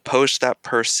that I'd be opposed to that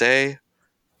per se,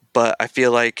 but I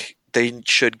feel like they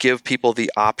should give people the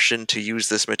option to use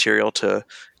this material to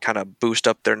kind of boost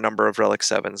up their number of Relic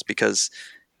 7s, because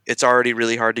it's already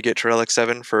really hard to get to Relic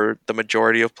 7 for the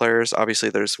majority of players. Obviously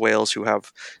there's whales who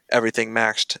have everything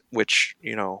maxed, which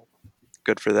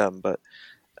good for them, but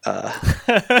Good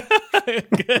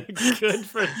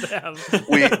for them.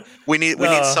 We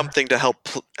need something to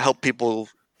help people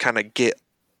kind of get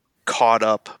caught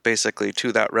up basically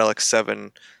to that Relic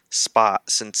 7 spot,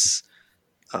 since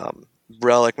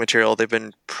Relic material they've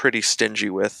been pretty stingy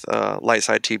with.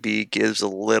 Lightside TB gives a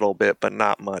little bit, but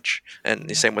not much, and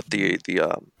the same with the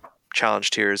challenge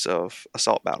tiers of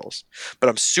assault battles. But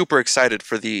I'm super excited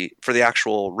for the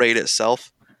actual raid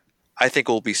itself. I think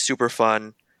it will be super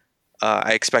fun.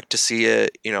 I expect to see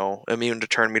it, immune to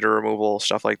turn meter removal,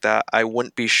 stuff like that. I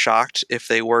wouldn't be shocked if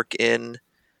they work in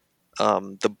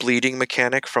the bleeding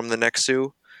mechanic from the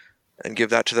Nexu and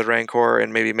give that to the Rancor,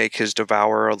 and maybe make his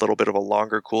Devour a little bit of a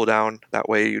longer cooldown. That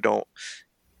way you don't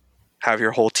have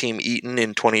your whole team eaten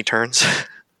in 20 turns.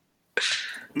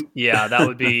 Yeah, that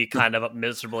would be kind of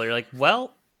miserable. You're like,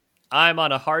 well, I'm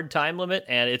on a hard time limit,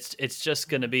 and it's just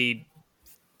going to be,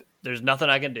 there's nothing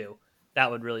I can do.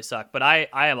 That would really suck. But I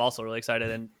am also really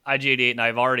excited, and IG88 and I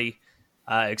have already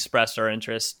expressed our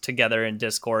interest together in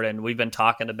Discord, and we've been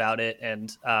talking about it,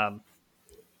 and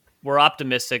we're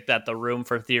optimistic that the room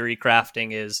for theory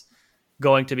crafting is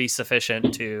going to be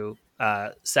sufficient to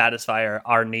satisfy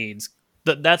our needs.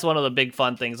 That's one of the big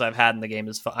fun things I've had in the game,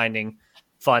 is finding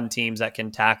fun teams that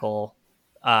can tackle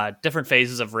different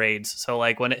phases of raids. So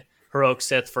like when Heroic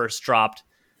Sith first dropped,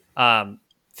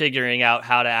 figuring out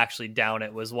how to actually down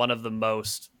it was one of the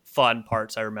most fun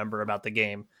parts I remember about the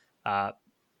game.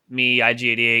 Me,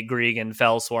 IG88, Gregan,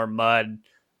 Fellswarm, Mud,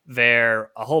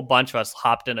 Vare, a whole bunch of us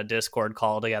hopped in a Discord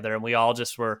call together, and we all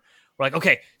just we're like,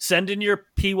 okay, send in your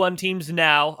P1 teams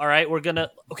now. All right,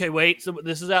 wait. So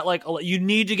this is at like, you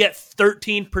need to get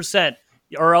 13%,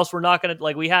 or else we're not going to,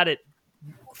 like, we had it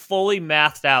fully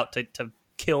mathed out to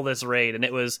kill this raid. And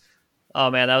it was, oh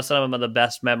man, that was some of the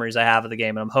best memories I have of the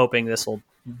game. And I'm hoping this will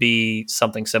be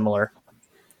something similar.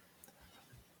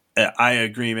 I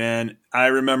agree, man. I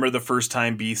remember the first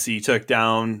time BC took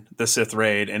down the Sith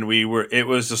raid, and it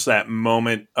was just that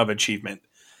moment of achievement.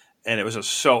 And it was just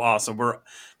so awesome.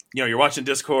 You're watching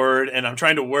Discord, and I'm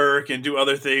trying to work and do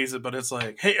other things, but it's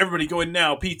like, hey, everybody go in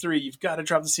now. P3, you've got to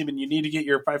drop the seaman. You need to get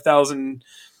your 5,000,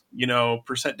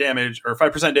 percent damage, or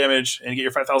 5% damage, and get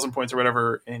your 5,000 points or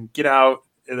whatever, and get out.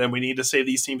 And then we need to save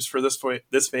these teams for this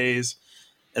phase.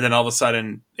 And then all of a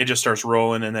sudden it just starts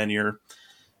rolling, and then you're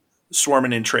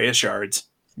swarming in Trace shards.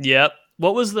 Yep.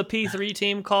 What was the P3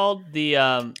 team called? The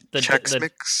Chex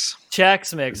Mix.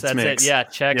 Chex Mix. That's Mix. it. Yeah,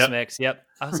 Chex Mix. Yep.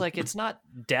 I was like, it's not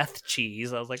Death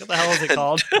Cheese. I was like, what the hell is it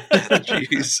called?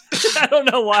 Jeez. I don't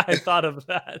know why I thought of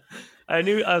that. I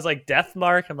was like, Death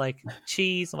Mark. I'm like,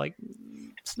 cheese. I'm like,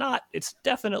 it's not. It's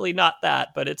definitely not that,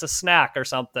 but it's a snack or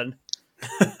something.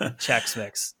 Chex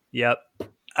Mix. Yep.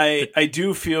 I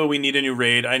do feel we need a new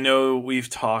raid. I know we've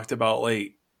talked about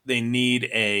like they need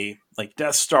a like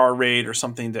Death Star raid or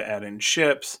something to add in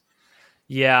ships.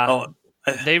 Yeah,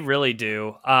 they really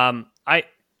do.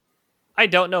 I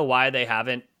don't know why they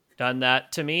haven't done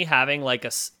that. To me, having like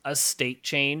a state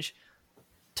change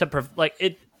to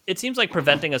it seems like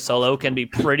preventing a solo can be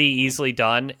pretty easily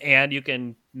done, and you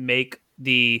can make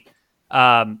the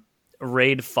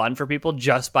raid fun for people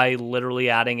just by literally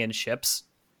adding in ships.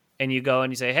 And you go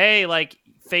and you say, hey, like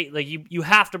you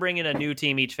have to bring in a new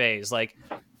team each phase. Like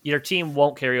your team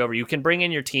won't carry over. You can bring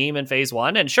in your team in phase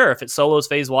 1, and sure, if it solos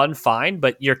phase 1, fine,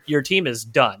 but your team is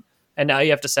done. And now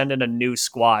you have to send in a new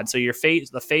squad. So the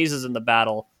phases in the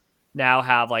battle now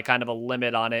have like kind of a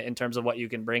limit on it in terms of what you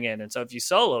can bring in. And so if you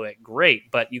solo it,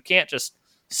 great, but you can't just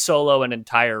solo an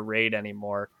entire raid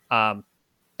anymore.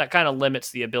 That kind of limits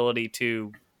the ability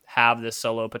to have this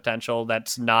solo potential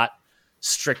that's not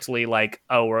strictly like,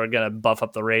 oh, we're going to buff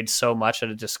up the raid so much that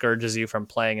it discourages you from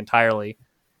playing entirely.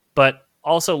 But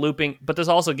this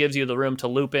also gives you the room to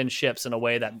loop in ships in a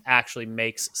way that actually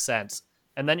makes sense.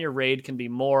 And then your raid can be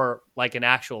more like an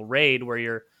actual raid where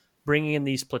you're bringing in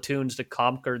these platoons to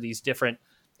conquer these different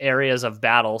areas of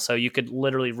battle. So you could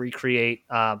literally recreate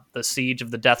the Siege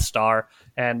of the Death Star.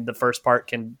 And the first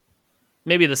part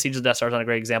maybe the Siege of the Death Star is not a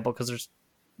great example because there's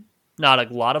not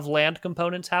a lot of land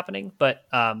components happening, but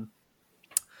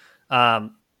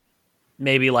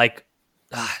maybe like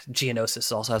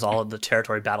Geonosis also has all of the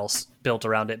territory battles built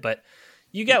around it, but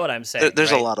you get what I'm saying.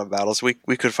 There's right? a lot of battles. We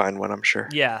could find one, I'm sure.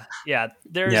 Yeah.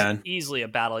 There's easily a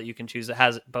battle you can choose that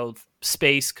has both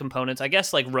space components. I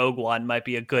guess like Rogue One might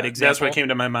be a good example. That's what came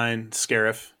to my mind.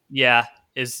 Scarif. Yeah,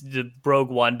 is the Rogue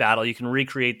One battle. You can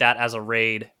recreate that as a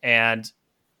raid, and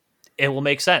it will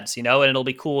make sense, and it'll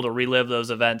be cool to relive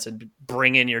those events and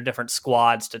bring in your different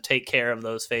squads to take care of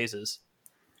those phases.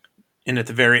 And at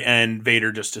the very end,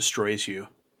 Vader just destroys you.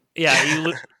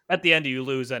 Yeah, at the end you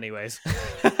lose anyways.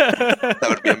 That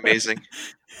would be amazing.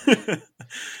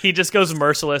 He just goes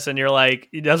merciless, and you're like,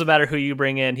 it doesn't matter who you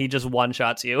bring in, he just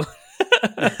one-shots you.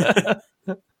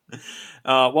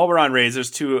 While we're on raids,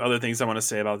 there's two other things I want to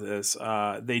say about this.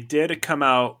 They did come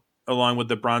out along with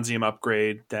the Bronzium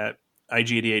upgrade that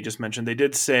IG88 just mentioned. They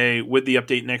did say with the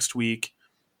update next week,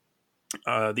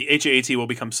 the HAAT will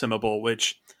become simmable,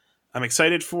 which I'm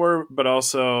excited for, but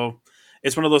also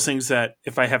it's one of those things that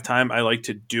if I have time, I like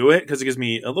to do it because it gives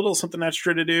me a little something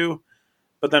extra to do.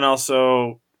 But then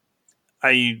also,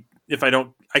 I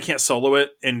can't solo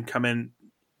it and come in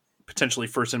potentially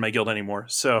first in my guild anymore.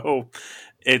 So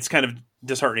it's kind of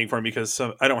disheartening for me because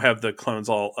I don't have the clones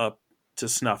all up to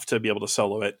snuff to be able to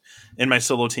solo it, and my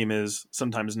solo team is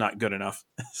sometimes not good enough.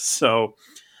 So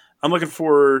I'm looking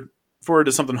forward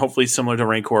to something hopefully similar to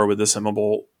Rancor with the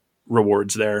simmable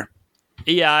rewards there.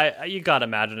 Yeah, you gotta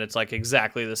imagine it's like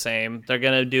exactly the same. They're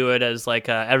gonna do it as like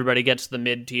everybody gets the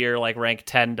mid tier, like rank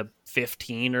 10 to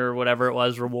 15 or whatever it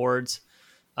was rewards.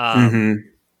 I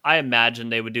imagine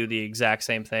they would do the exact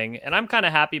same thing, and I'm kind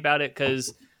of happy about it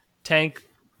because Tank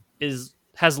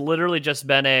has literally just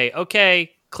been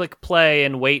okay, click play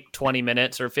and wait 20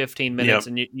 minutes or 15 minutes,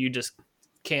 and you just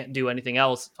can't do anything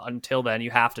else until then. You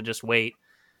have to just wait,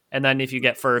 and then if you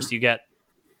get first, you get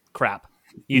crap.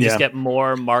 You just get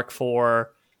more Mark IV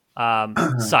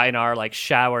Cynar like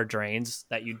shower drains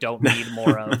that you don't need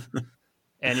more of.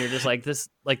 And you're just like, this,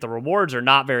 like the rewards are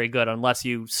not very good unless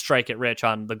you strike it rich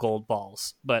on the gold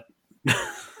balls. But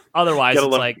otherwise, it's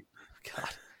like,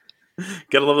 God.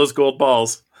 Gotta love those gold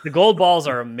balls. The gold balls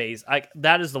are amazing.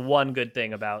 That is the one good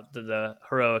thing about the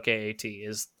heroic AAT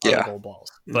is the gold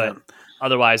balls. But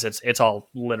otherwise, it's all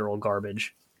literal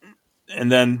garbage. And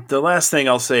then the last thing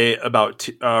I'll say about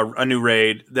a new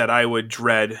raid that I would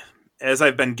dread, as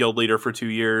I've been guild leader for 2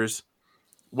 years,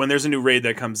 when there's a new raid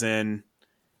that comes in,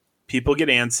 people get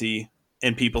antsy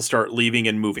and people start leaving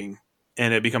and moving,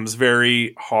 and it becomes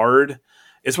very hard.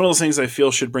 It's one of those things I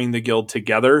feel should bring the guild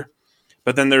together,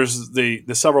 but then there's the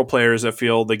several players that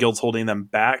feel the guild's holding them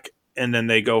back, and then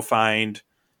they go find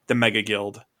the mega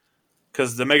guild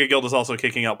because the mega guild is also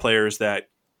kicking out players that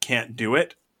can't do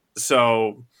it.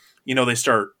 So they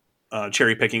start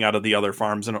cherry picking out of the other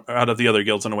farms and out of the other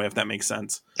guilds in a way, if that makes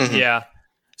sense. Mm-hmm. Yeah.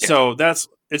 So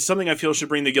it's something I feel should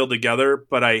bring the guild together,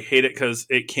 but I hate it because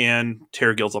it can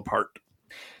tear guilds apart.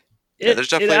 There's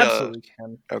definitely absolutely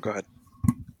can. Oh, go ahead.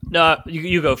 No,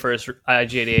 you go first,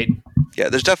 IG88. Yeah,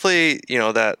 there's definitely,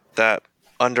 that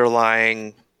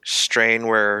underlying strain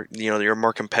where, your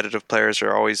more competitive players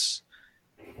are always,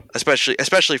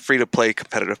 especially free-to-play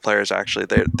competitive players, actually,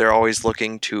 they're always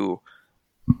looking to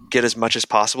get as much as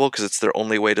possible because it's their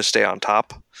only way to stay on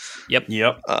top. Yep.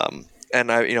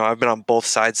 And I've been on both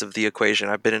sides of the equation.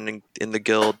 I've been in the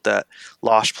guild that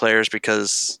lost players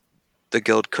because the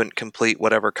guild couldn't complete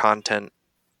whatever content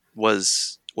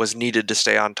was needed to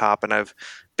stay on top, and I've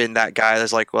been that guy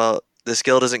that's like, well, this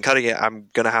guild isn't cutting it. I'm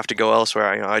gonna have to go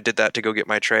elsewhere. I did that to go get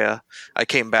my Treya. I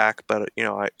came back, but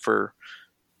for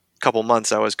a couple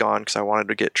months I was gone because I wanted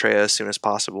to get Treya as soon as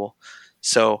possible.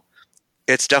 So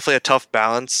it's definitely a tough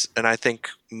balance, and I think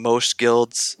most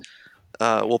guilds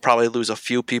will probably lose a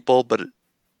few people, but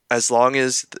as long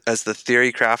as the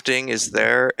theory crafting is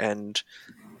there and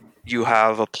you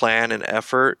have a plan and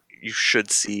effort, you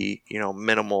should see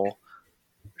minimal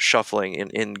shuffling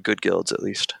in good guilds at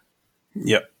least.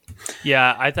 Yep.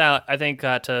 Yeah, I think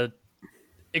to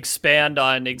expand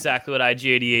on exactly what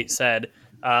IG88 said,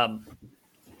 a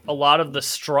lot of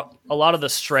the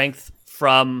strength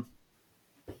from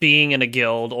being in a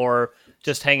guild or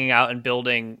just hanging out and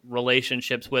building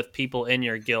relationships with people in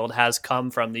your guild has come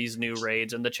from these new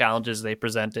raids and the challenges they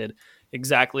presented.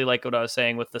 Exactly like what I was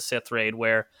saying with the Sith raid,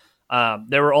 where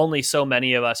there were only so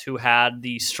many of us who had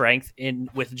the strength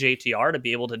with JTR to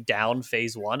be able to down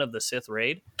phase 1 of the Sith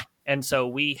raid. And so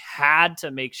we had to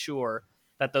make sure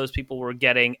that those people were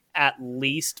getting at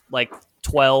least like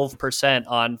 12%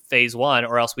 on phase 1,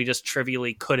 or else we just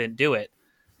trivially couldn't do it.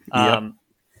 Yep.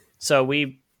 So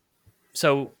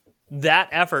that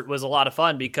effort was a lot of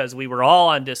fun because we were all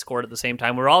on Discord at the same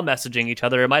time. We were all messaging each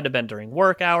other. It might have been during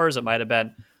work hours. It might have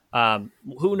been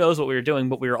who knows what we were doing,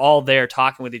 but we were all there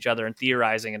talking with each other and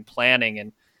theorizing and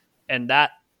planning. And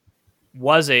that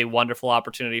was a wonderful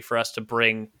opportunity for us to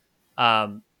bring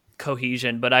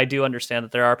cohesion. But I do understand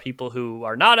that there are people who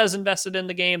are not as invested in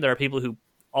the game. There are people who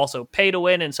also pay to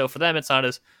win. And so for them, it's not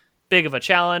as big of a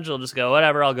challenge. They'll just go,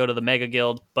 whatever, I'll go to the Mega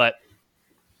Guild. But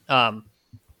I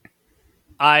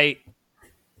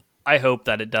hope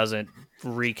that it doesn't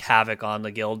wreak havoc on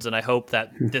the guilds, and I hope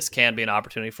that this can be an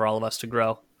opportunity for all of us to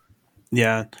grow.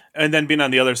 Yeah, and then being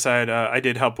on the other side, I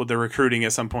did help with the recruiting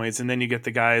at some points, and then you get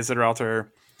the guys that are out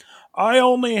there. I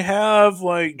only have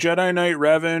like Jedi Knight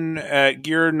Revan at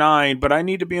gear 9, but I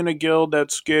need to be in a guild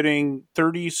that's getting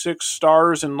 36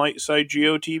 stars in light side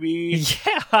GOTB,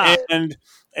 Yeah.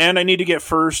 and I need to get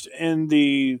first in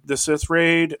the Sith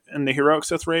raid and the heroic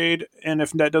Sith raid, and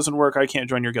if that doesn't work, I can't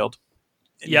join your guild.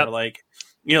 And Yep.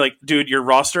 you're like, dude, your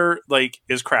roster like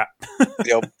is crap.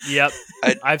 Yep. Yep.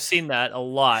 I've seen that a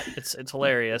lot. It's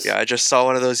hilarious. Yeah, I just saw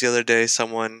one of those the other day.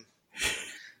 Someone,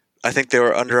 I think they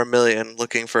were under 1 million,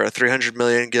 looking for a 300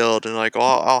 million guild, and like, oh,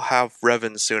 I'll have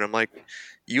Revan soon. I'm like,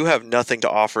 you have nothing to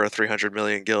offer a 300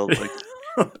 million guild. Like,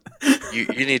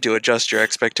 you need to adjust your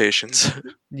expectations.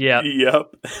 Yep.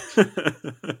 Yep.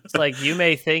 It's like you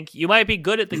may think you might be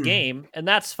good at the game, and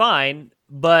that's fine,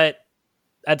 but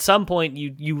at some point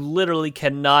you literally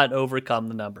cannot overcome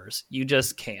the numbers. You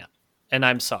just can't. And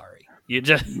I'm sorry. You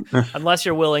just unless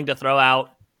you're willing to throw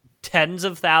out tens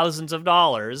of thousands of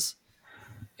dollars,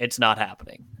 it's not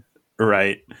happening.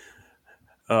 Right.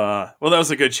 Well, that was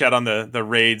a good chat on the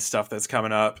raid stuff that's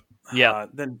coming up. Yeah.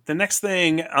 Then the next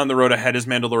thing on the road ahead is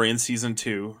Mandalorian season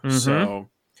 2. Mhm. So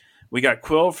we got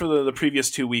Quill for the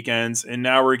previous 2 weekends, and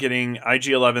now we're getting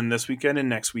IG-11 this weekend and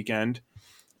next weekend.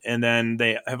 And then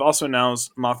they have also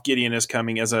announced Moff Gideon is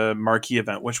coming as a marquee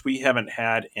event, which we haven't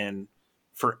had in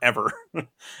forever.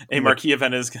 A marquee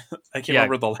event is, I can't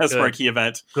remember the last marquee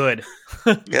event. Good.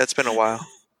 Yeah, it's been a while.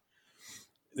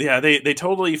 Yeah, they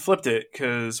totally flipped it,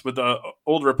 because with the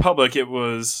Old Republic, it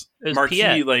was marquee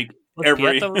Piet. like Was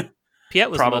every. Piet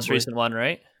was the most Probably. recent one,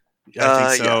 right?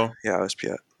 I think so. Yeah, it was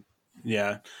Piet.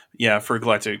 Yeah, for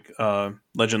Galactic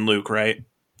Legend Luke, right?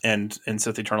 And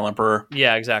Sith Eternal Emperor.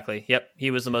 Yeah, exactly. Yep.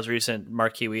 He was the most recent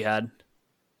marquee we had.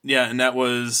 Yeah, and that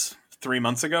was 3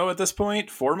 months ago at this point,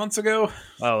 4 months ago.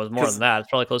 Oh, it was more than that. It's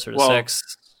probably closer to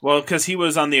 6. Well, because he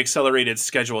was on the accelerated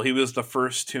schedule. He was the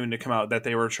first tune to come out that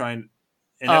they were trying,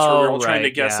 and that's what we were all trying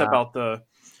to guess about the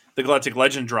Galactic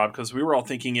Legend drop, because we were all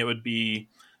thinking it would be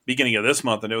beginning of this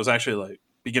month, and it was actually like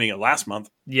beginning of last month.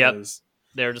 Yep.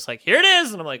 They were just like, here it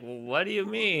is, and I'm like, well, what do you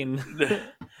mean?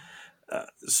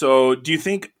 So, do you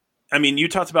think? I mean, you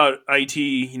talked about IT,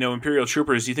 Imperial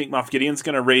Troopers. Do you think Moff Gideon's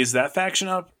going to raise that faction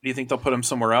up? Do you think they'll put him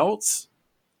somewhere else?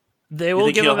 They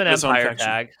will give him an have his own Empire faction?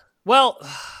 tag. Well,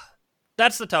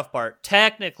 that's the tough part.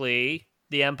 Technically,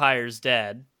 the Empire's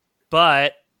dead,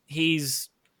 but he's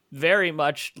very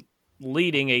much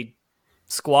leading a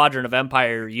squadron of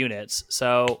Empire units.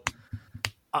 So,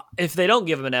 if they don't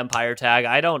give him an Empire tag,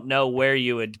 I don't know where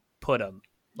you would put him.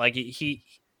 Like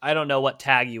I don't know what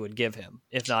tag you would give him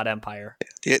if not Empire.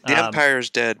 The Empire is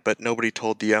dead, but nobody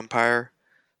told the Empire.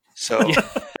 So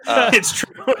It's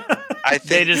true. I They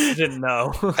think just didn't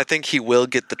know. I think he will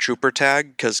get the trooper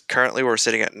tag, because currently we're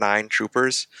sitting at 9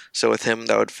 troopers. So with him,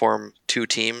 that would form 2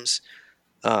 teams.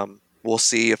 We'll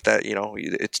see if that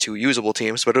it's 2 usable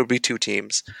teams, but it would be 2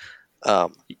 teams.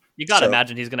 You got to So-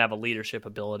 imagine he's going to have a leadership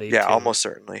ability. Yeah, too. almost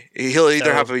certainly. He'll either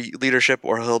So- have a leadership,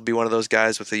 or he'll be one of those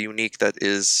guys with a unique that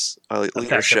is a leadership.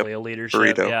 Effectively a leadership.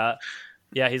 burrito.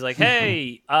 Yeah, he's like,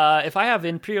 hey, if I have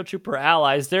Imperial Trooper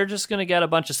allies, they're just going to get a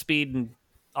bunch of speed and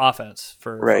offense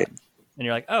for Right. fun. And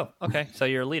you're like, oh, okay, so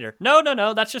you're a leader.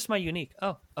 No, that's just my unique.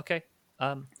 Oh, okay.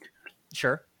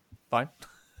 Sure, fine.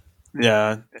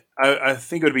 Yeah, I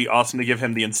think it would be awesome to give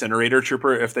him the Incinerator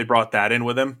Trooper if they brought that in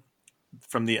with him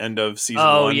from the end of season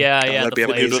 1. Oh, yeah, that'd be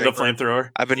the amazing. Dude with the flamethrower.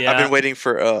 flamethrower. I've Yeah. been waiting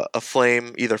for a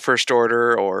flame, either First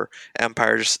Order or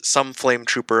Empire, just some flame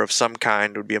trooper of some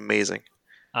kind would be amazing.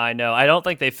 I know. I don't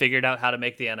think they figured out how to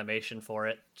make the animation for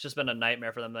it. It's just been a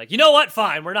nightmare for them. Like, you know what?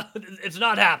 Fine, we're not. It's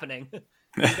not happening.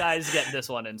 You guys get this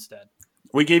one instead.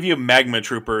 We gave you Magma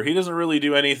Trooper. He doesn't really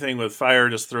do anything with fire,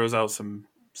 just throws out some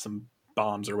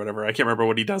bombs or whatever. I can't remember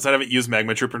what he does. I haven't used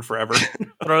Magma Trooper in forever.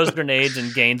 Throws grenades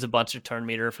and gains a bunch of turn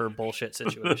meter for bullshit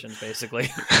situations, basically.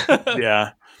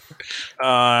 Yeah.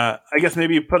 I guess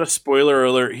maybe put a spoiler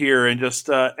alert here, and just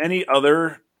any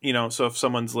other, so if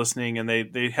someone's listening and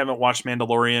they haven't watched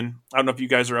Mandalorian, I don't know if you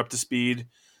guys are up to speed.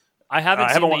 I haven't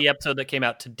I seen haven't the episode that came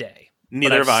out today. Neither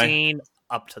but have I've I. seen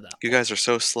up to that. You guys are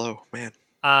so slow, man.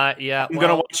 Yeah. I'm going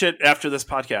to watch it after this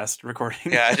podcast recording.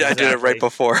 Yeah, I did it Exactly. right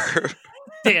before.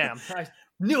 Damn. I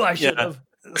knew I should have.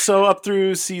 So up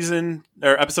through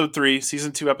episode 3,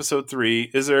 season 2, episode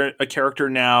 3, is there a character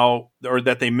now or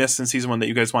that they missed in season 1 that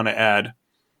you guys want to add?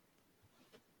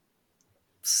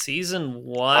 Season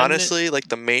 1. Honestly, like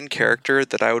the main character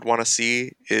that I would want to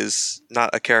see is not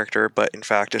a character, but in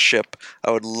fact a ship.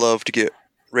 I would love to get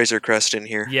Razor Crest in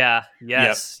here. Yeah.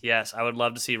 Yes. I would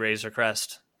love to see Razor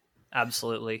Crest.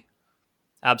 Absolutely.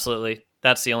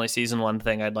 That's the only season 1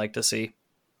 thing I'd like to see.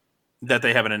 that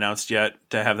they haven't announced yet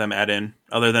to have them add in,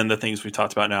 other than the things we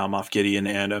talked about now, Moff Gideon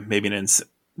and maybe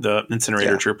the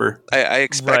Incinerator Trooper. I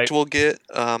expect Right. we'll get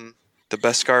the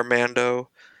Beskar Mando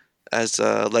as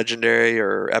a legendary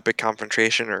or epic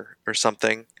confrontation or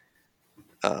something.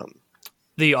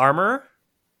 The armor?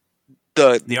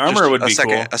 The armor just would be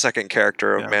cool. A second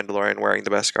character of Yeah. Mandalorian wearing the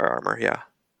Beskar armor. Yeah,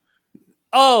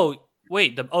 Oh,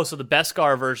 wait. So the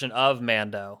Beskar version of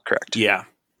Mando. correct. Yeah.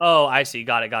 Oh, I see.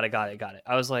 Got it.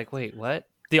 I was like, wait, what?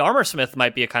 The Armor Smith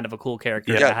might be a kind of a cool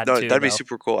character to Yeah, add no, too, that'd be though.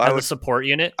 super cool. As a support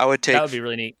unit. I would take That would be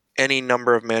really neat. any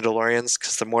number of Mandalorians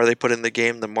because the more they put in the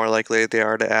game, the more likely they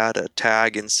are to add a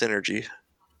tag and synergy.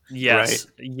 Yes.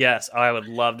 Yes. I would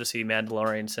love to see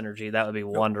Mandalorian synergy. That would be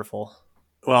wonderful.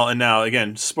 Well, and now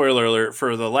again, spoiler alert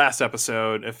for the last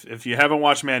episode. If you haven't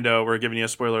watched Mando, we're giving you a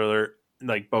spoiler alert.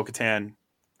 Like Bo-Katan,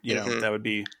 Mhm. that would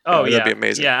be. Oh, that'd yeah. be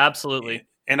amazing. Yeah, absolutely.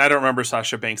 And I don't remember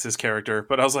Sasha Banks' character,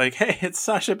 but I was like, hey, it's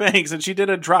Sasha Banks, and she did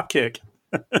a drop kick.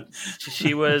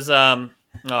 She was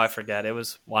I forget. It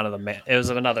was it was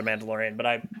another Mandalorian, but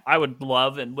I would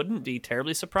love and wouldn't be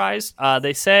terribly surprised.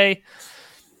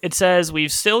 It says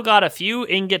we've still got a few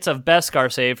ingots of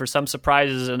Beskar saved for some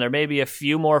surprises, and there may be a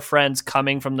few more friends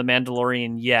coming from the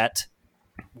Mandalorian yet,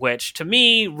 which to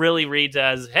me really reads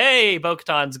as, hey,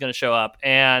 Bo-Katan's going to show up.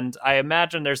 And I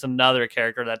imagine there's another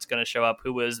character that's going to show up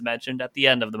who was mentioned at the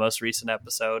end of the most recent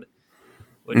episode,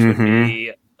 which would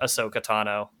be Ahsoka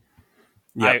Tano.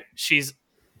 Yep.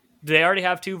 They already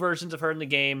have two versions of her in the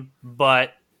game,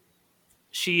 but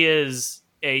she is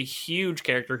a huge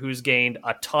character who's gained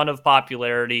a ton of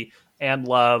popularity and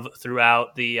love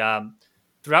throughout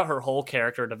throughout her whole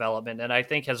character development, and I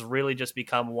think has really just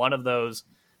become one of those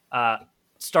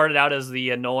started out as the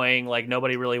annoying, like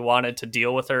nobody really wanted to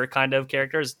deal with her kind of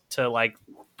characters, to like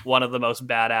one of the most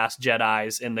badass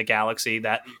Jedis in the galaxy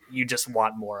that you just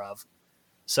want more of.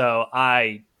 So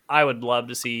I would love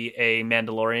to see a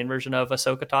Mandalorian version of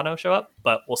Ahsoka Tano show up,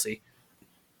 but we'll see.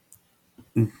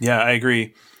 Yeah, I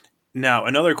agree. Now,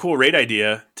 another cool raid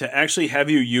idea to actually have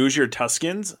you use your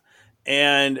Tuskens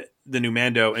and the new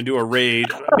Mando and do a raid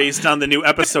based on the new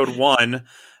episode 1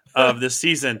 of this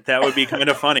season. That would be kind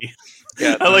of funny.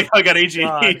 Yeah, I like how I got AG.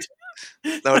 that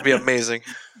would be amazing.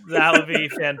 That would be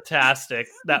fantastic.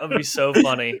 That would be so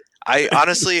funny. I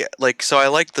honestly I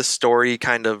like the story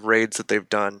kind of raids that they've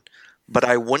done, but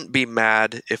I wouldn't be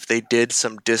mad if they did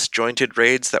some disjointed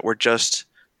raids that were just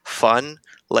fun,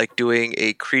 like doing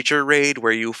a creature raid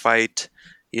where you fight,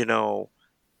 a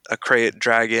Krayt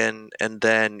dragon, and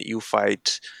then you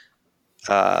fight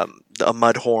a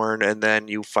mudhorn, and then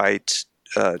you fight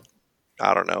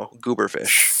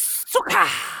gooberfish.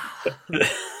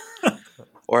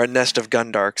 Or a nest of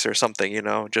Gundarks or something,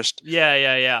 just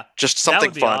Yeah. just That something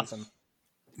would be fun. awesome.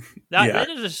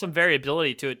 There's some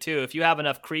variability to it too. If you have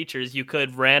enough creatures, you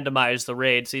could randomize the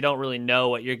raid, so you don't really know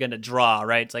what you're going to draw.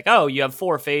 Right? It's like, oh, you have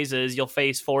 4 phases. You'll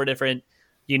face 4 different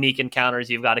unique encounters.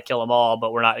 You've got to kill them all,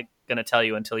 but we're not going to tell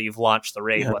you until you've launched the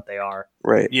raid what they are.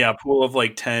 Right. Yeah, a pool of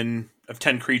like 10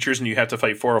 creatures, and you have to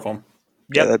fight 4 of them.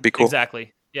 Yeah, that'd be cool.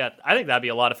 Exactly. Yeah, I think that'd be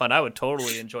a lot of fun. I would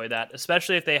totally enjoy that,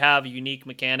 especially if they have unique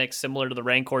mechanics similar to the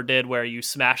Rancor did, where you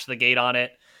smash the gate on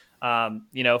it.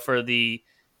 For the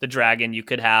dragon, you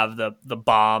could have the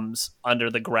bombs under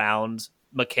the ground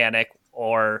mechanic,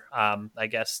 or I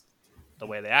guess the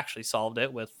way they actually solved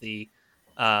it with the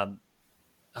I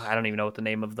don't even know what the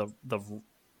name of the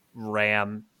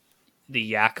ram, the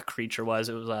yak creature was.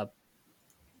 It was a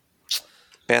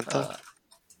Bantha.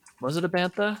 was it a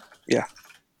bantha? Yeah.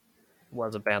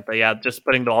 Was a bantha. Yeah, just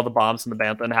putting all the bombs in the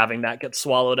bantha and having that get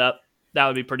swallowed up. That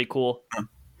would be pretty cool.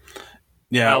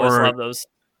 Yeah, I always love those.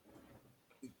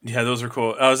 Yeah, those are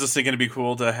cool. I was just thinking it'd be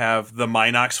cool to have the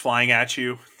Minox flying at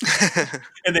you,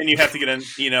 and then you have to get in,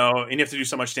 and you have to do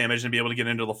so much damage and be able to get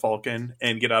into the Falcon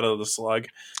and get out of the slug.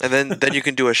 And then you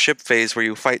can do a ship phase where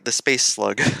you fight the space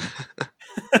slug.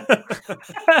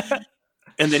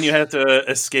 And then you have to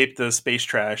escape the space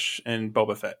trash and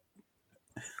Boba Fett.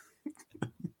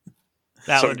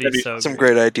 That would be so some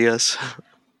great ideas.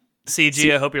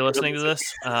 CG, I hope you're listening to this.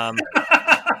 Mudbum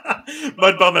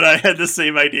and I had the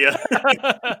same idea.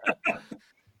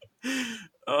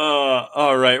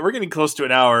 All right, we're getting close to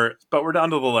an hour, but we're down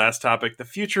to the last topic, the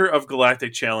future of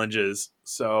galactic challenges.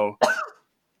 So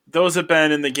those have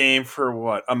been in the game for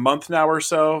what, a month now or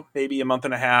so, maybe a month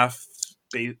and a half.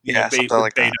 Something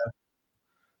like beta. that.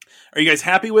 Are you guys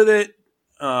happy with it?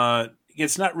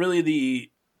 It's not really the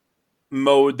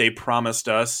mode they promised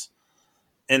us,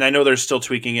 and I know they're still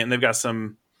tweaking it, and they've got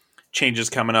some changes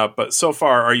coming up, but so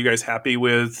far, are you guys happy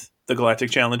with the galactic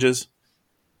challenges?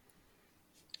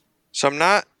 So I'm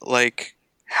not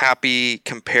happy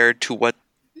compared to what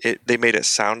they made it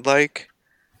sound like.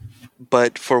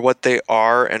 But for what they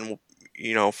are, and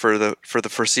for the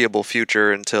foreseeable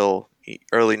future until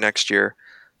early next year,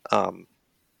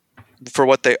 for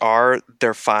what they are,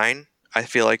 they're fine. I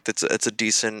feel like it's a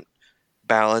decent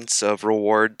balance of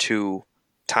reward to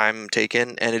time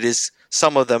taken, and it is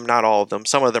some of them, not all of them.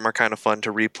 Some of them are kind of fun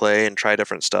to replay and try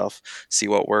different stuff, see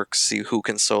what works, see who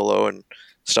can solo and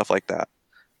stuff like that.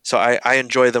 So I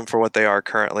enjoy them for what they are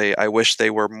currently. I wish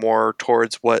they were more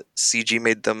towards what CG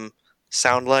made them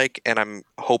sound like, and I'm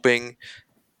hoping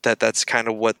that that's kind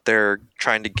of what they're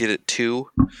trying to get it to,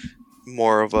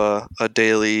 more of a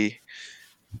daily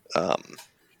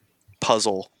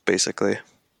puzzle, basically.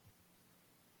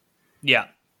 Yeah.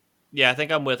 I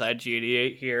think I'm with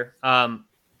IG88 here.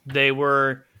 They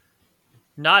were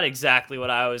not exactly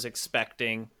what I was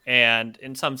expecting, and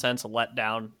in some sense a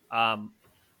letdown.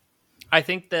 I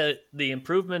think that the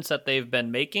improvements that they've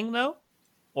been making, though,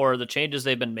 or the changes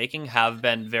they've been making, have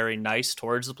been very nice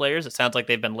towards the players. It sounds like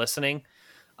they've been listening.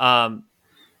 The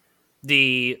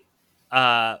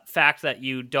fact that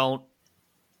you don't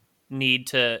need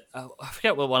to, I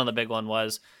forget what one of the big one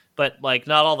was, but like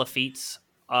not all the feats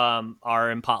are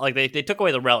like they took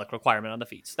away the relic requirement on the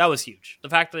feats. That was huge. The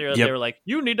fact that they were like,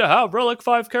 you need to have relic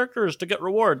 5 characters to get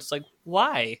rewards. It's like,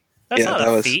 why? That's not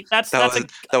a feat. That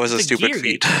was a stupid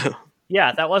feat.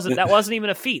 Yeah, that wasn't even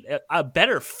a feat. A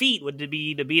better feat would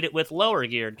be to beat it with lower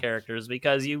geared characters,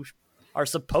 because you are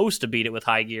supposed to beat it with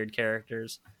high geared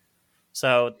characters.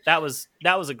 So that was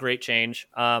a great change.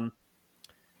 And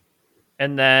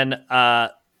then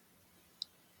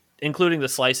including the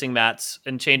slicing mats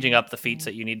and changing up the feats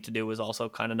that you need to do was also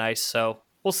kind of nice. So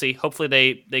we'll see.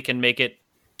 Hopefully they can make it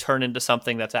turn into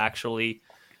something that's actually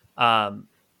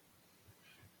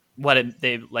what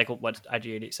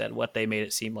IG88 said, what they made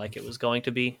it seem like it was going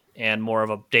to be, and more of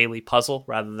a daily puzzle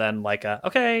rather than like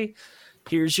okay,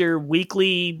 here's your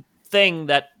weekly thing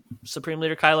that Supreme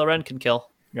Leader Kylo Ren can kill.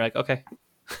 You're like, okay.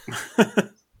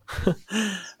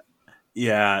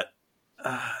 Yeah.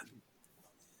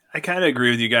 I kind of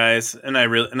agree with you guys, and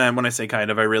when I say kind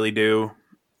of, I really do.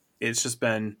 It's just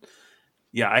been,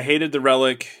 I hated the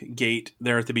relic gate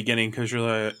there at the beginning, because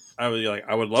I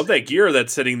would love that gear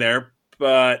that's sitting there,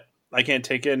 but I can't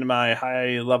take in my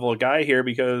high level guy here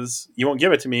because you won't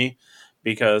give it to me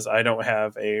because I don't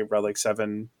have a relic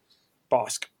 7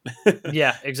 Bosk.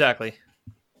 Yeah, exactly.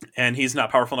 And he's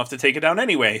not powerful enough to take it down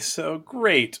anyway, so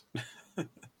great.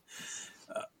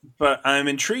 But I'm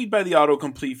intrigued by the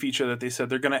autocomplete feature that they said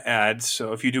they're going to add.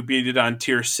 So if you do beat it on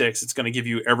tier 6, it's going to give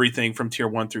you everything from tier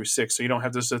 1 through 6. So you don't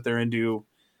have to sit there and do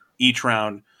each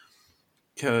round.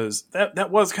 Because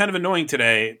that was kind of annoying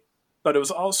today. But it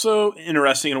was also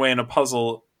interesting in a way, in a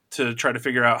puzzle, to try to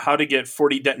figure out how to get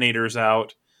 40 detonators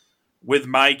out with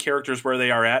my characters where they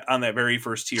are at on that very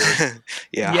first tier.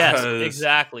 Yeah. Yes,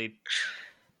 exactly.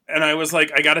 And I was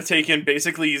like, I got to take in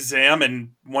basically Zam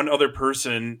and one other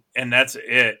person, and that's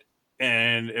it.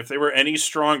 And if they were any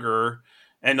stronger,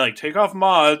 and like take off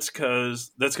mods,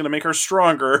 because that's going to make her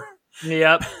stronger.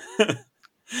 Yep.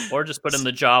 Or just put in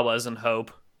the Jawas and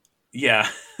hope. Yeah.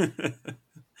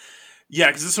 Yeah,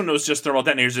 because this one was just thermal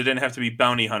detonators. It didn't have to be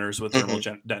bounty hunters with thermal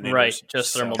detonators. Right,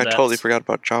 just thermal I totally forgot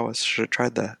about Jawas. Should have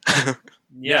tried that.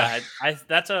 Yeah,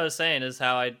 that's what I was saying. That's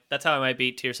how I might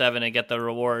beat tier 7 and get the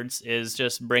rewards. Is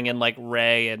just bring in like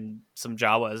Rey and some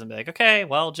Jawas and be like, okay,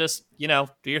 well, just do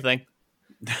your thing.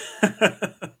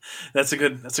 That's a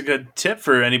good tip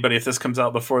for anybody if this comes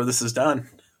out before this is done.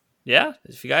 Yeah,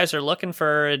 if you guys are looking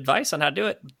for advice on how to do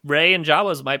it, Rey and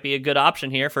Jawas might be a good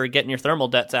option here for getting your thermal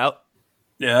debts out.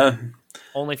 Yeah,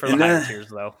 only for the higher tiers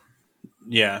though.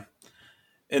 Yeah.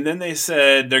 And then they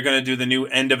said they're going to do the new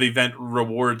end of event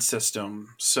reward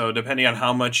system. So depending on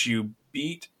how much you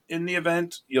beat in the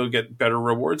event, you'll get better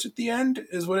rewards at the end,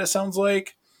 is what it sounds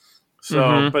like.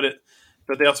 So,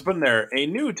 but they also put in there a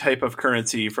new type of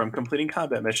currency from completing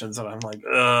combat missions. And I'm like,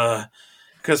 ugh.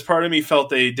 Because part of me felt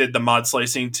they did the mod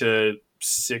slicing to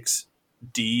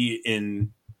 6D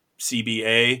in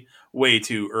CBA way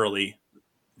too early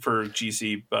for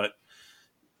GC, but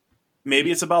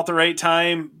maybe it's about the right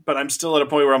time, but I'm still at a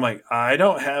point where I'm like, I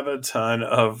don't have a ton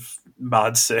of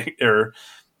mod 6 or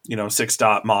 6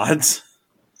 dot mods.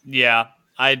 Yeah,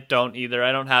 I don't either.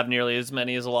 I don't have nearly as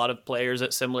many as a lot of players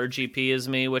at similar GP as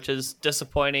me, which is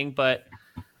disappointing, but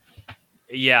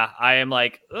yeah, I am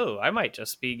like, oh, I might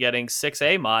just be getting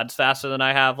 6A mods faster than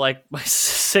I have like my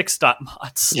 6 dot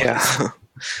mods. Yeah.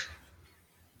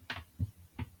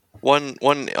 One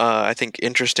I think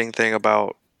interesting thing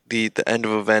about the end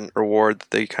of event reward that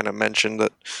they kind of mentioned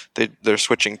that they're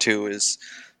switching to is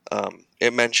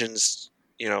it mentions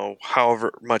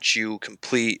however much you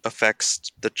complete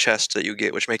affects the chest that you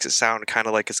get, which makes it sound kind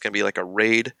of like it's going to be like a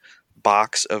raid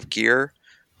box of gear,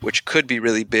 which could be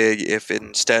really big if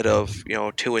instead of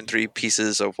 2 and 3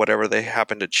 pieces of whatever they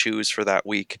happen to choose for that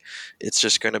week, it's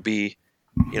just going to be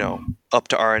up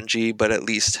to RNG, but at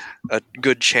least a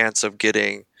good chance of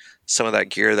getting some of that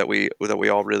gear that we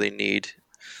all really need.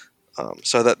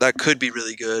 So that could be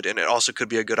really good, and it also could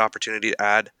be a good opportunity to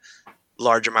add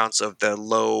large amounts of the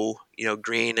low,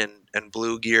 green and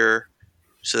blue gear,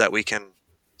 so that we can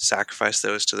sacrifice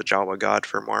those to the Jawa God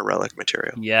for more relic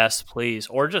material. Yes, please.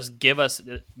 Or just give us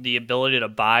the ability to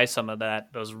buy some of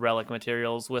those relic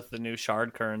materials with the new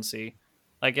shard currency.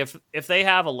 Like if they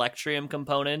have Electrium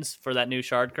components for that new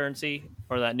shard currency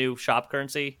or that new shop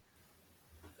currency,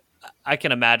 I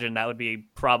can imagine that would be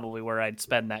probably where I'd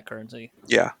spend that currency.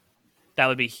 Yeah. That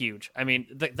would be huge. I mean,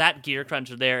 that gear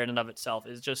cruncher there in and of itself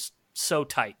is just so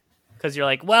tight. Because you're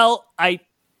like, well, I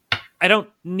don't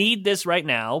need this right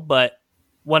now, but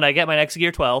when I get my next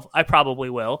Gear 12, I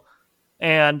probably will.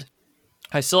 And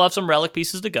I still have some relic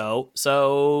pieces to go.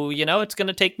 So, it's going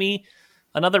to take me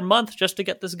another month just to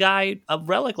get this guy a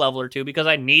relic level or 2 because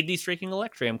I need these freaking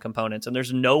Electrium components. And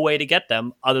there's no way to get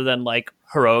them other than like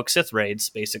heroic Sith raids,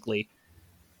 basically.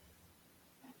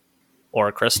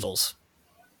 Or crystals.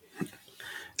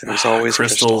 There's always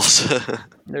crystals.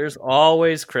 There's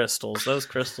always crystals. Those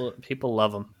crystal people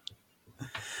love them.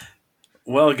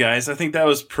 Well, guys, I think that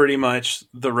was pretty much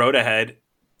the road ahead.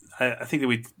 I think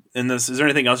that is there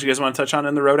anything else you guys want to touch on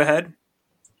in the road ahead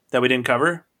that we didn't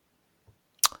cover?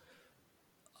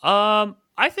 I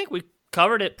think we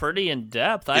covered it pretty in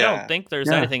depth. I don't think there's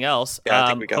anything else. Yeah, I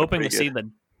think we got hoping to see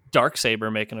the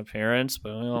Darksaber make an appearance,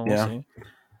 but we'll see.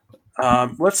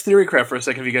 Let's theorycraft for a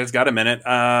second if you guys got a minute.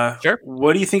 Sure.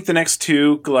 What do you think the next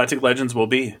 2 Galactic Legends will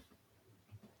be?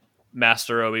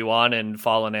 Master Obi-Wan and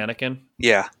Fallen Anakin?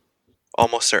 Yeah.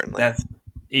 Almost certainly.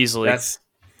 Easily.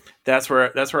 That's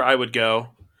where I would go.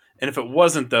 And if it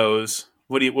wasn't those,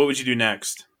 what would you do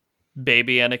next?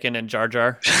 Baby Anakin and Jar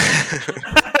Jar.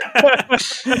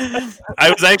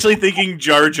 I was actually thinking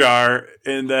Jar Jar,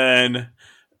 and then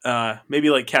maybe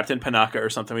like Captain Panaka or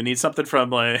something. We need something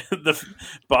from like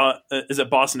is it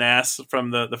Boss Nass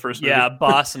from the first movie? Yeah,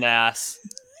 Boss Nass.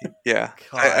 Yeah,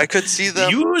 I could see them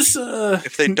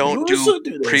if they don't do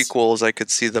prequels. I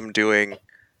could see them doing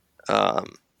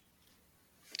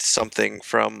something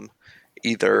from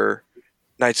either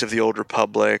Knights of the Old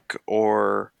Republic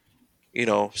or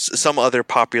some other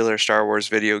popular Star Wars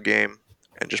video game,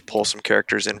 and just pull some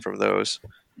characters in from those.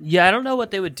 Yeah, I don't know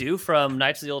what they would do from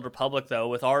Knights of the Old Republic though,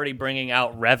 with already bringing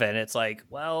out Revan. It's like,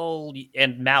 well,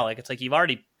 and Malik. It's like you've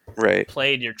already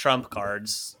played your trump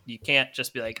cards. You can't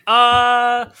just be like,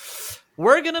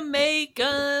 we're gonna make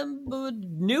a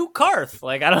new Karth.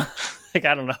 Like I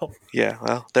don't know. Yeah,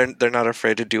 well, they're not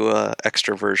afraid to do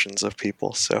extra versions of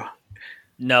people. So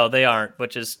no, they aren't,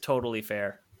 which is totally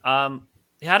fair. I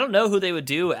don't know who they would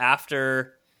do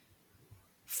after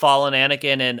Fallen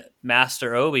Anakin and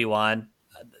Master Obi-Wan.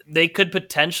 They could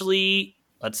potentially,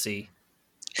 let's see.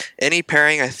 Any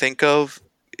pairing I think of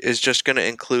is just going to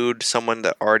include someone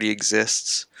that already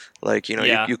exists. Like,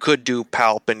 you could do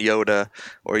Palp and Yoda,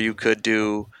 or you could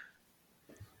do,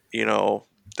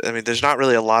 there's not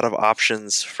really a lot of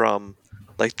options from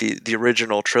like the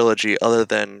original trilogy other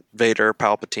than Vader,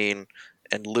 Palpatine,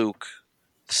 and Luke.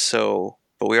 So,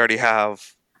 but we already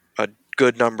have a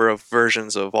good number of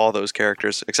versions of all those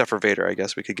characters, except for Vader. I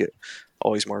guess we could get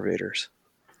always more Vaders.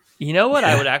 You know what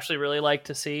I would actually really like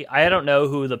to see? I don't know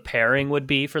who the pairing would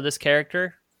be for this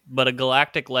character, but a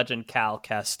Galactic Legend Cal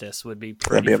Kestis would be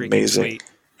pretty freaking amazing. Sweet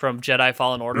from Jedi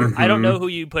Fallen Order. Mm-hmm. I don't know who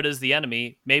you put as the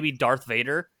enemy. Maybe Darth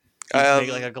Vader?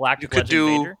 Maybe like a Galactic Legend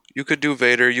Vader? You could do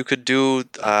Vader. You could do...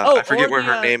 I forget where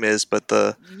her name is, but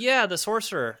the... Yeah, the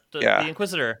Sorcerer. The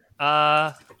Inquisitor.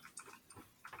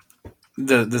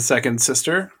 The second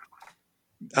sister?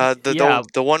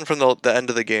 The one from the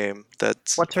end of the game.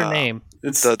 That's what's her name?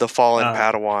 It's the fallen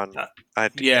Padawan.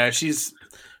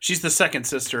 She's the second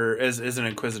sister as an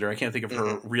Inquisitor. I can't think of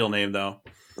her real name though.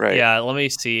 Right. Yeah, let me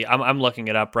see. I'm looking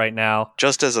it up right now.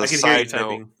 Just as a side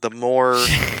note,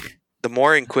 the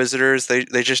more Inquisitors,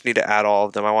 they just need to add all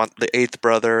of them. I want the 8th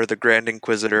brother, the Grand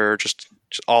Inquisitor, just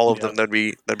all of them. That'd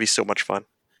be so much fun.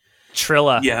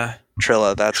 Trilla. Yeah.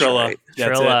 Trilla, that's right.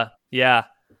 Trilla. Yeah.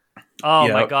 Oh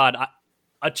my god.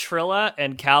 A Trilla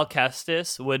and Cal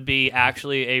Kestis would be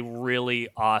actually a really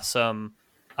awesome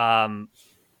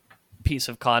piece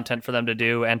of content for them to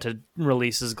do and to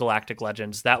release as Galactic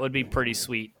Legends. That would be pretty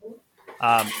sweet.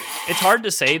 It's hard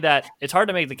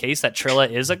to make the case that Trilla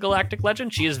is a Galactic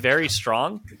Legend. She is very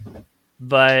strong,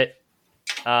 but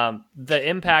The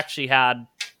impact she had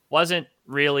wasn't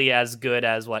really as good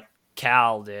as what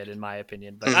Cal did, in my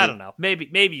opinion. But I don't know.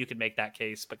 Maybe you could make that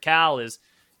case. But Cal is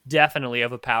definitely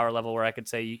of a power level where I could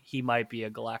say he might be a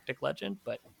galactic legend.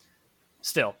 But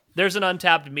still, there's an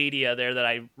untapped media there that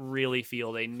I really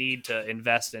feel they need to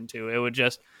invest into. It would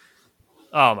just,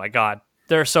 oh my God,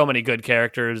 there are so many good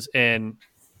characters in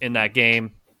that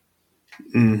game.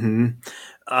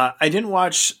 I didn't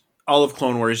watch all of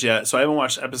Clone Wars yet, so I haven't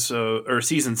watched episode or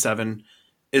season 7.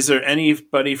 Is there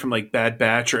anybody from like Bad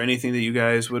Batch or anything that you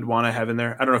guys would want to have in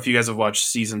there? I don't know if you guys have watched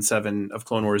season 7 of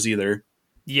Clone Wars either.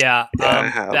 Yeah, I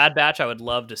have. Bad Batch I would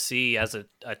love to see as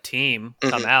a team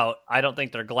come out. I don't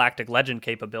think they're Galactic Legend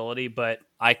capability, but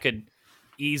I could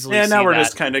easily see now we're that.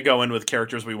 just kind of going with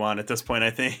characters we want at this point, I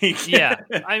think. Yeah,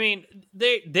 I mean,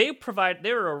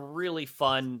 they're a really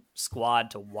fun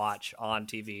squad to watch on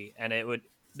TV, and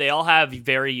they all have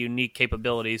very unique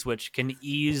capabilities, which can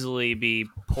easily be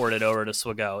ported over to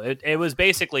Swago. It was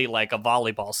basically like a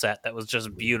volleyball set that was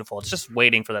just beautiful. It's just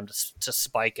waiting for them to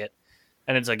spike it,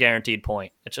 and it's a guaranteed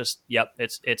point. It's just,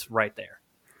 it's right there.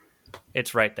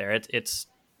 It's right there. It's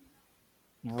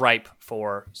ripe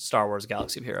for Star Wars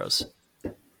Galaxy of Heroes.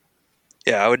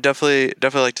 Yeah, I would definitely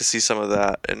like to see some of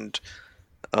that, and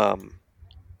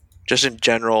just in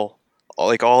general,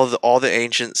 like all the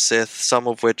ancient Sith, some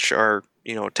of which are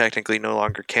technically no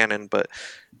longer canon, but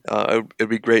it'd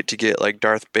be great to get like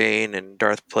Darth Bane and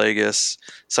Darth Plagueis,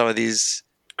 some of these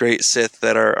great Sith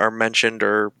that are mentioned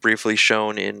or briefly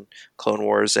shown in Clone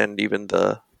Wars and even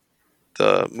the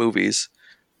movies.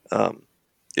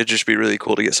 It'd just be really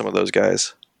cool to get some of those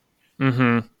guys.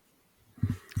 Mm-hmm.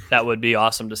 That would be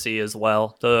awesome to see as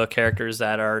well. The characters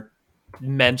that are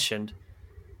mentioned,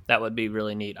 that would be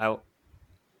really neat. I don't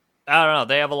know.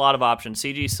 They have a lot of options.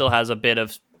 CG still has a bit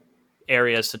of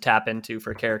areas to tap into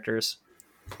for characters.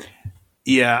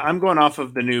 Yeah, I'm going off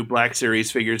of the new Black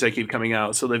Series figures that keep coming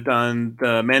out. So they've done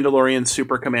the Mandalorian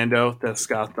Super Commando that's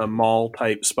got the Maul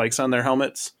type spikes on their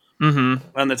helmets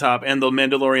on the top, and the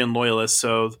Mandalorian Loyalist.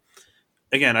 So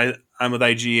again, I'm with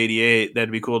IG88.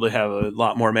 That'd be cool to have a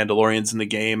lot more Mandalorians in the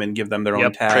game and give them their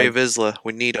own tag. Pre Vizsla,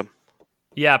 we need him.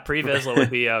 Yeah, Pre Vizsla would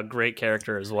be a great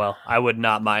character as well. I would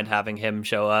not mind having him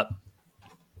show up.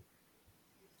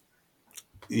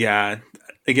 Yeah,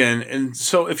 again, and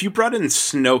so if you brought in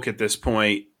Snoke at this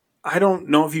point, I don't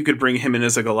know if you could bring him in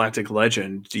as a galactic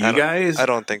legend. Do you guys? I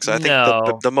don't think so. I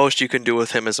think the most you can do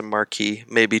with him is a marquee,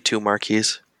 maybe 2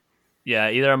 marquees.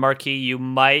 Yeah, either a marquee. You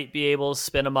might be able to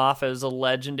spin him off as a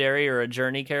legendary or a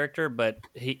journey character, but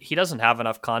he doesn't have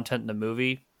enough content in the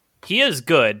movie. He is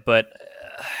good, but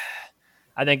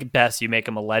I think best you make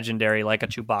him a legendary, like a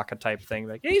Chewbacca type thing.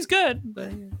 Like, yeah, he's good,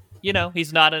 but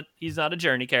he's not a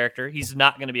journey character. He's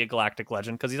not going to be a galactic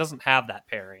legend because he doesn't have that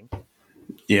pairing.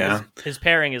 Yeah, his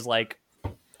pairing is like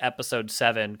Episode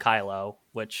 7 Kylo,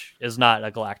 which is not a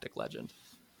galactic legend.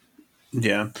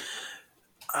 Yeah.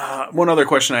 One other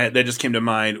question that just came to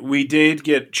mind. We did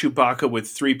get Chewbacca with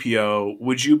 3PO.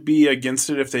 Would you be against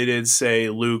it if they did, say,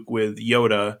 Luke with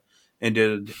Yoda and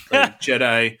did like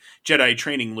Jedi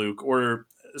training Luke, or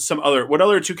what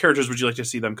other 2 characters would you like to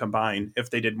see them combine if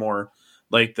they did more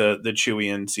like the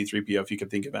Chewie and C-3PO, if you could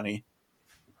think of any?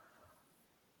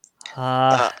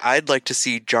 I'd like to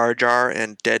see Jar Jar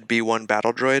and Dead B1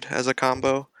 Battle Droid as a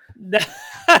combo. That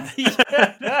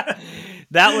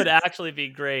would actually be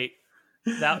great.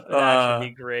 That would actually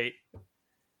be great.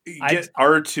 Get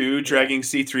R2 dragging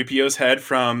C-3PO's head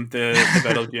from the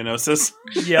Battle of Geonosis.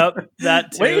 Yep,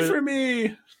 that too. Wait for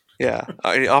me. Yeah,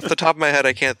 off the top of my head,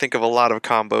 I can't think of a lot of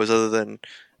combos other than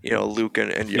Luke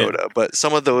and Yoda. Yeah. But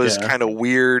some of those kind of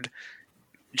weird,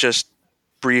 just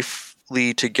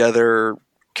briefly together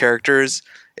characters,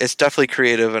 it's definitely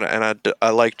creative, and I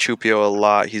like Chewpio a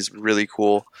lot. He's really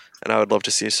cool, and I would love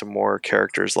to see some more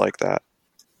characters like that.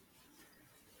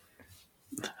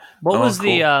 What was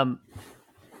cool.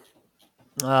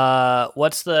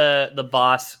 What's the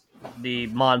boss, the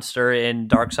monster in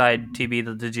Darkside TV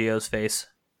that the Geo's face?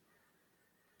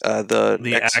 The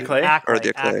Acklay? Or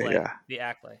the Acklay, yeah. The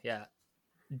Acklay, yeah.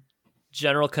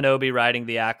 General Kenobi riding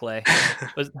the Acklay.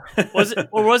 Was it,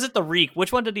 or was it the Reek?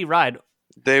 Which one did he ride?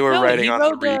 They were riding on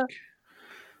the Reek.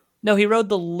 No, he rode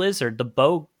the lizard, the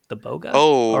Boga?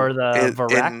 Oh, or the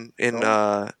Varak? In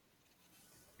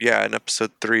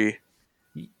episode 3.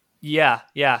 Yeah.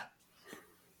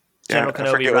 General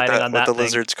Kenobi riding on that what the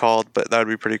lizard's called, but that would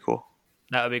be pretty cool.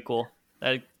 That would be cool.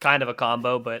 Kind of a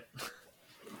combo, but...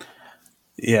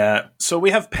 Yeah. So we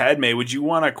have Padme. Would you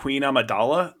want a Queen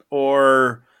Amidala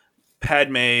or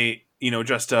Padme,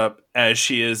 dressed up as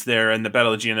she is there in the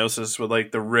Battle of Geonosis with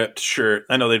like the ripped shirt?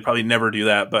 I know they'd probably never do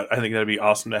that, but I think that'd be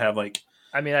awesome to have like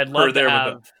I mean, I'd love to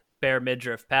have bare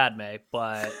midriff Padme,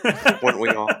 but Wouldn't we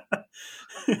all?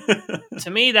 to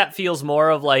me, that feels more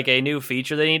of like a new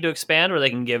feature they need to expand, where they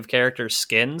can give characters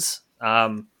skins,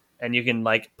 and you can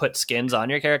like put skins on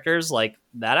your characters, like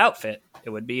that outfit. It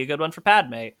would be a good one for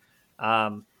Padme,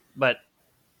 but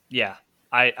yeah,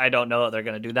 I don't know that they're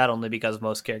going to do that, only because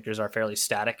most characters are fairly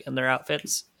static in their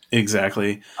outfits.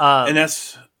 Exactly, and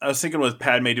that's I was thinking with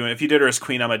Padme doing. If you did her as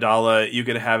Queen Amidala, you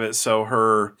could have it so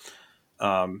her,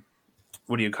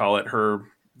 what do you call it?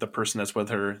 The person that's with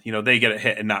her, they get a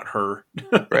hit and not her.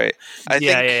 Right.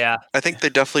 Yeah. I think they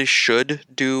definitely should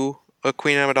do a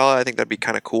Queen Amidala. I think that'd be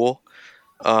kind of cool.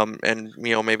 And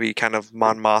maybe kind of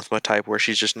Mon Mothma type, where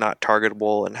she's just not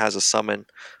targetable and has a summon.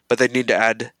 But they need to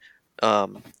add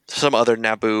some other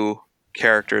Naboo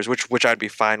characters, which I'd be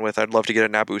fine with. I'd love to get a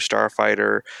Naboo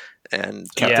starfighter and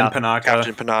Captain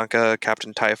Panaka,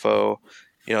 Captain Typho.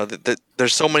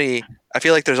 There's so many. I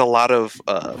feel like there's a lot of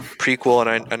prequel,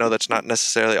 and I know that's not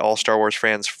necessarily all Star Wars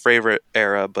fans' favorite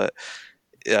era, but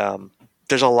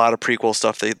there's a lot of prequel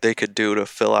stuff they could do to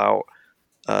fill out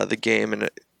the game, and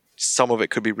some of it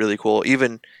could be really cool.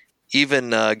 Even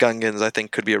Gungans, I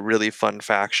think, could be a really fun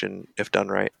faction if done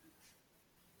right.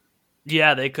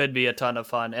 Yeah, they could be a ton of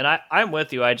fun. And I'm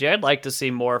with you, IG. I'd like to see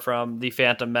more from the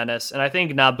Phantom Menace, and I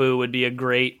think Naboo would be a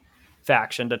great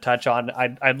faction to touch on.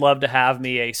 I'd love to have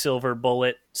me a Silver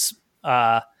Bullet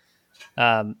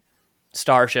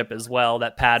starship as well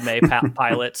that Padme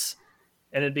pilots,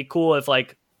 and it'd be cool if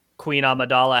like Queen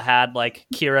Amidala had like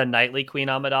Keira Knightley Queen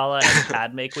Amidala and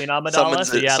Padme Queen Amidala.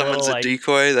 Someone's a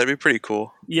decoy. That'd be pretty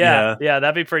cool. Yeah,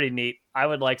 that'd be pretty neat. I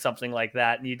would like something like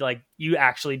that. And you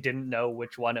actually didn't know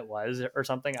which one it was or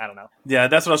something. I don't know. Yeah,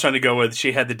 that's what I was trying to go with.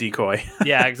 She had the decoy.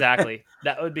 Yeah, exactly.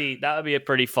 That would be a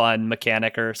pretty fun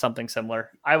mechanic or something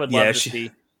similar. I would love to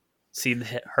see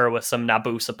her with some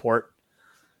Naboo support.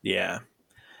 Yeah.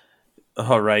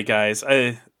 All right, guys.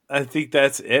 I think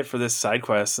that's it for this side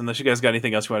quest, unless you guys got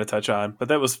anything else you want to touch on. But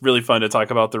that was really fun to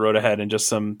talk about the road ahead and just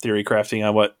some theory crafting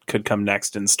on what could come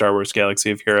next in Star Wars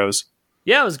Galaxy of Heroes.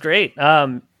 Yeah, it was great.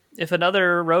 If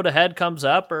another road ahead comes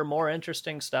up or more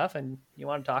interesting stuff and you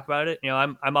want to talk about it,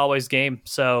 I'm always game.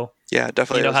 So yeah,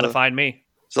 definitely. You know how to find me.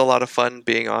 It's a lot of fun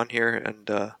being on here, and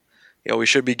we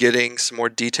should be getting some more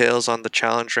details on the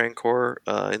Challenge Rancor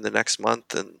in the next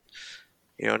month, and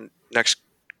next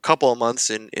couple of months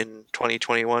in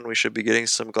 2021 we should be getting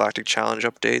some Galactic Challenge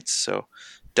updates. So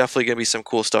definitely gonna be some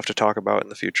cool stuff to talk about in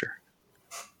the future.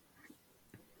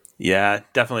 Yeah,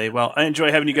 definitely. Well, I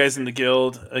enjoy having you guys in the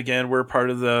guild. Again, we're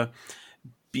part of the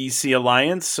BC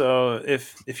Alliance, so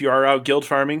if you are out guild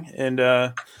farming and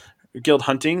guild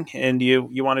hunting and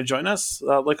you want to join us,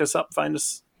 look us up, find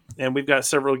us. And we've got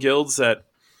several guilds that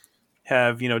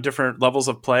have different levels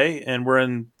of play, and we're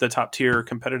in the top tier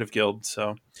competitive guild.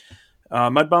 So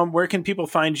Mudbum, where can people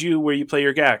find you where you play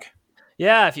your GAC?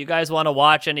 Yeah, if you guys want to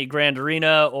watch any Grand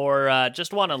Arena or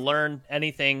just want to learn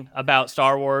anything about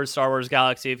Star Wars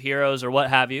Galaxy of Heroes, or what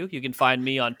have you, you can find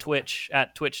me on Twitch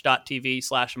at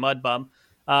twitch.tv/mudbum.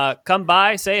 Come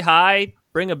by, say hi,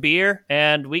 bring a beer,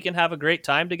 and we can have a great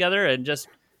time together and just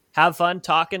have fun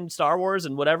talking Star Wars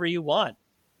and whatever you want.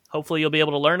 Hopefully you'll be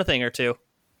able to learn a thing or two.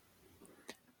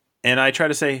 And I try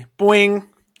to say, boing.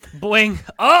 Boing.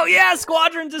 Oh, yeah,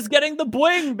 Squadrons is getting the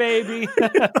boing, baby.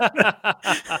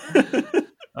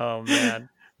 Oh, man.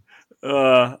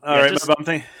 All right, my bum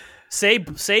thing. Say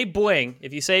boing.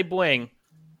 If you say boing,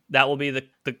 that will be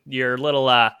your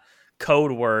little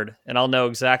code word, and I'll know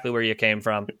exactly where you came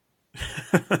from.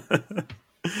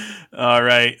 All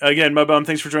right. Again, my bum,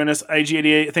 thanks for joining us.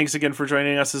 IG88, thanks again for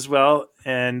joining us as well.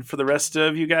 And for the rest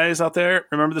of you guys out there,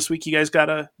 remember this week you guys got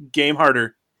to game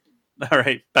harder. All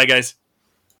right. Bye, guys.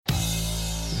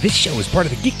 This show is part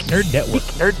of the Geek Nerd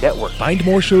Network. Find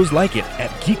more shows like it at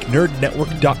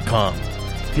geeknerdnetwork.com.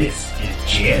 This is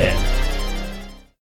Canon.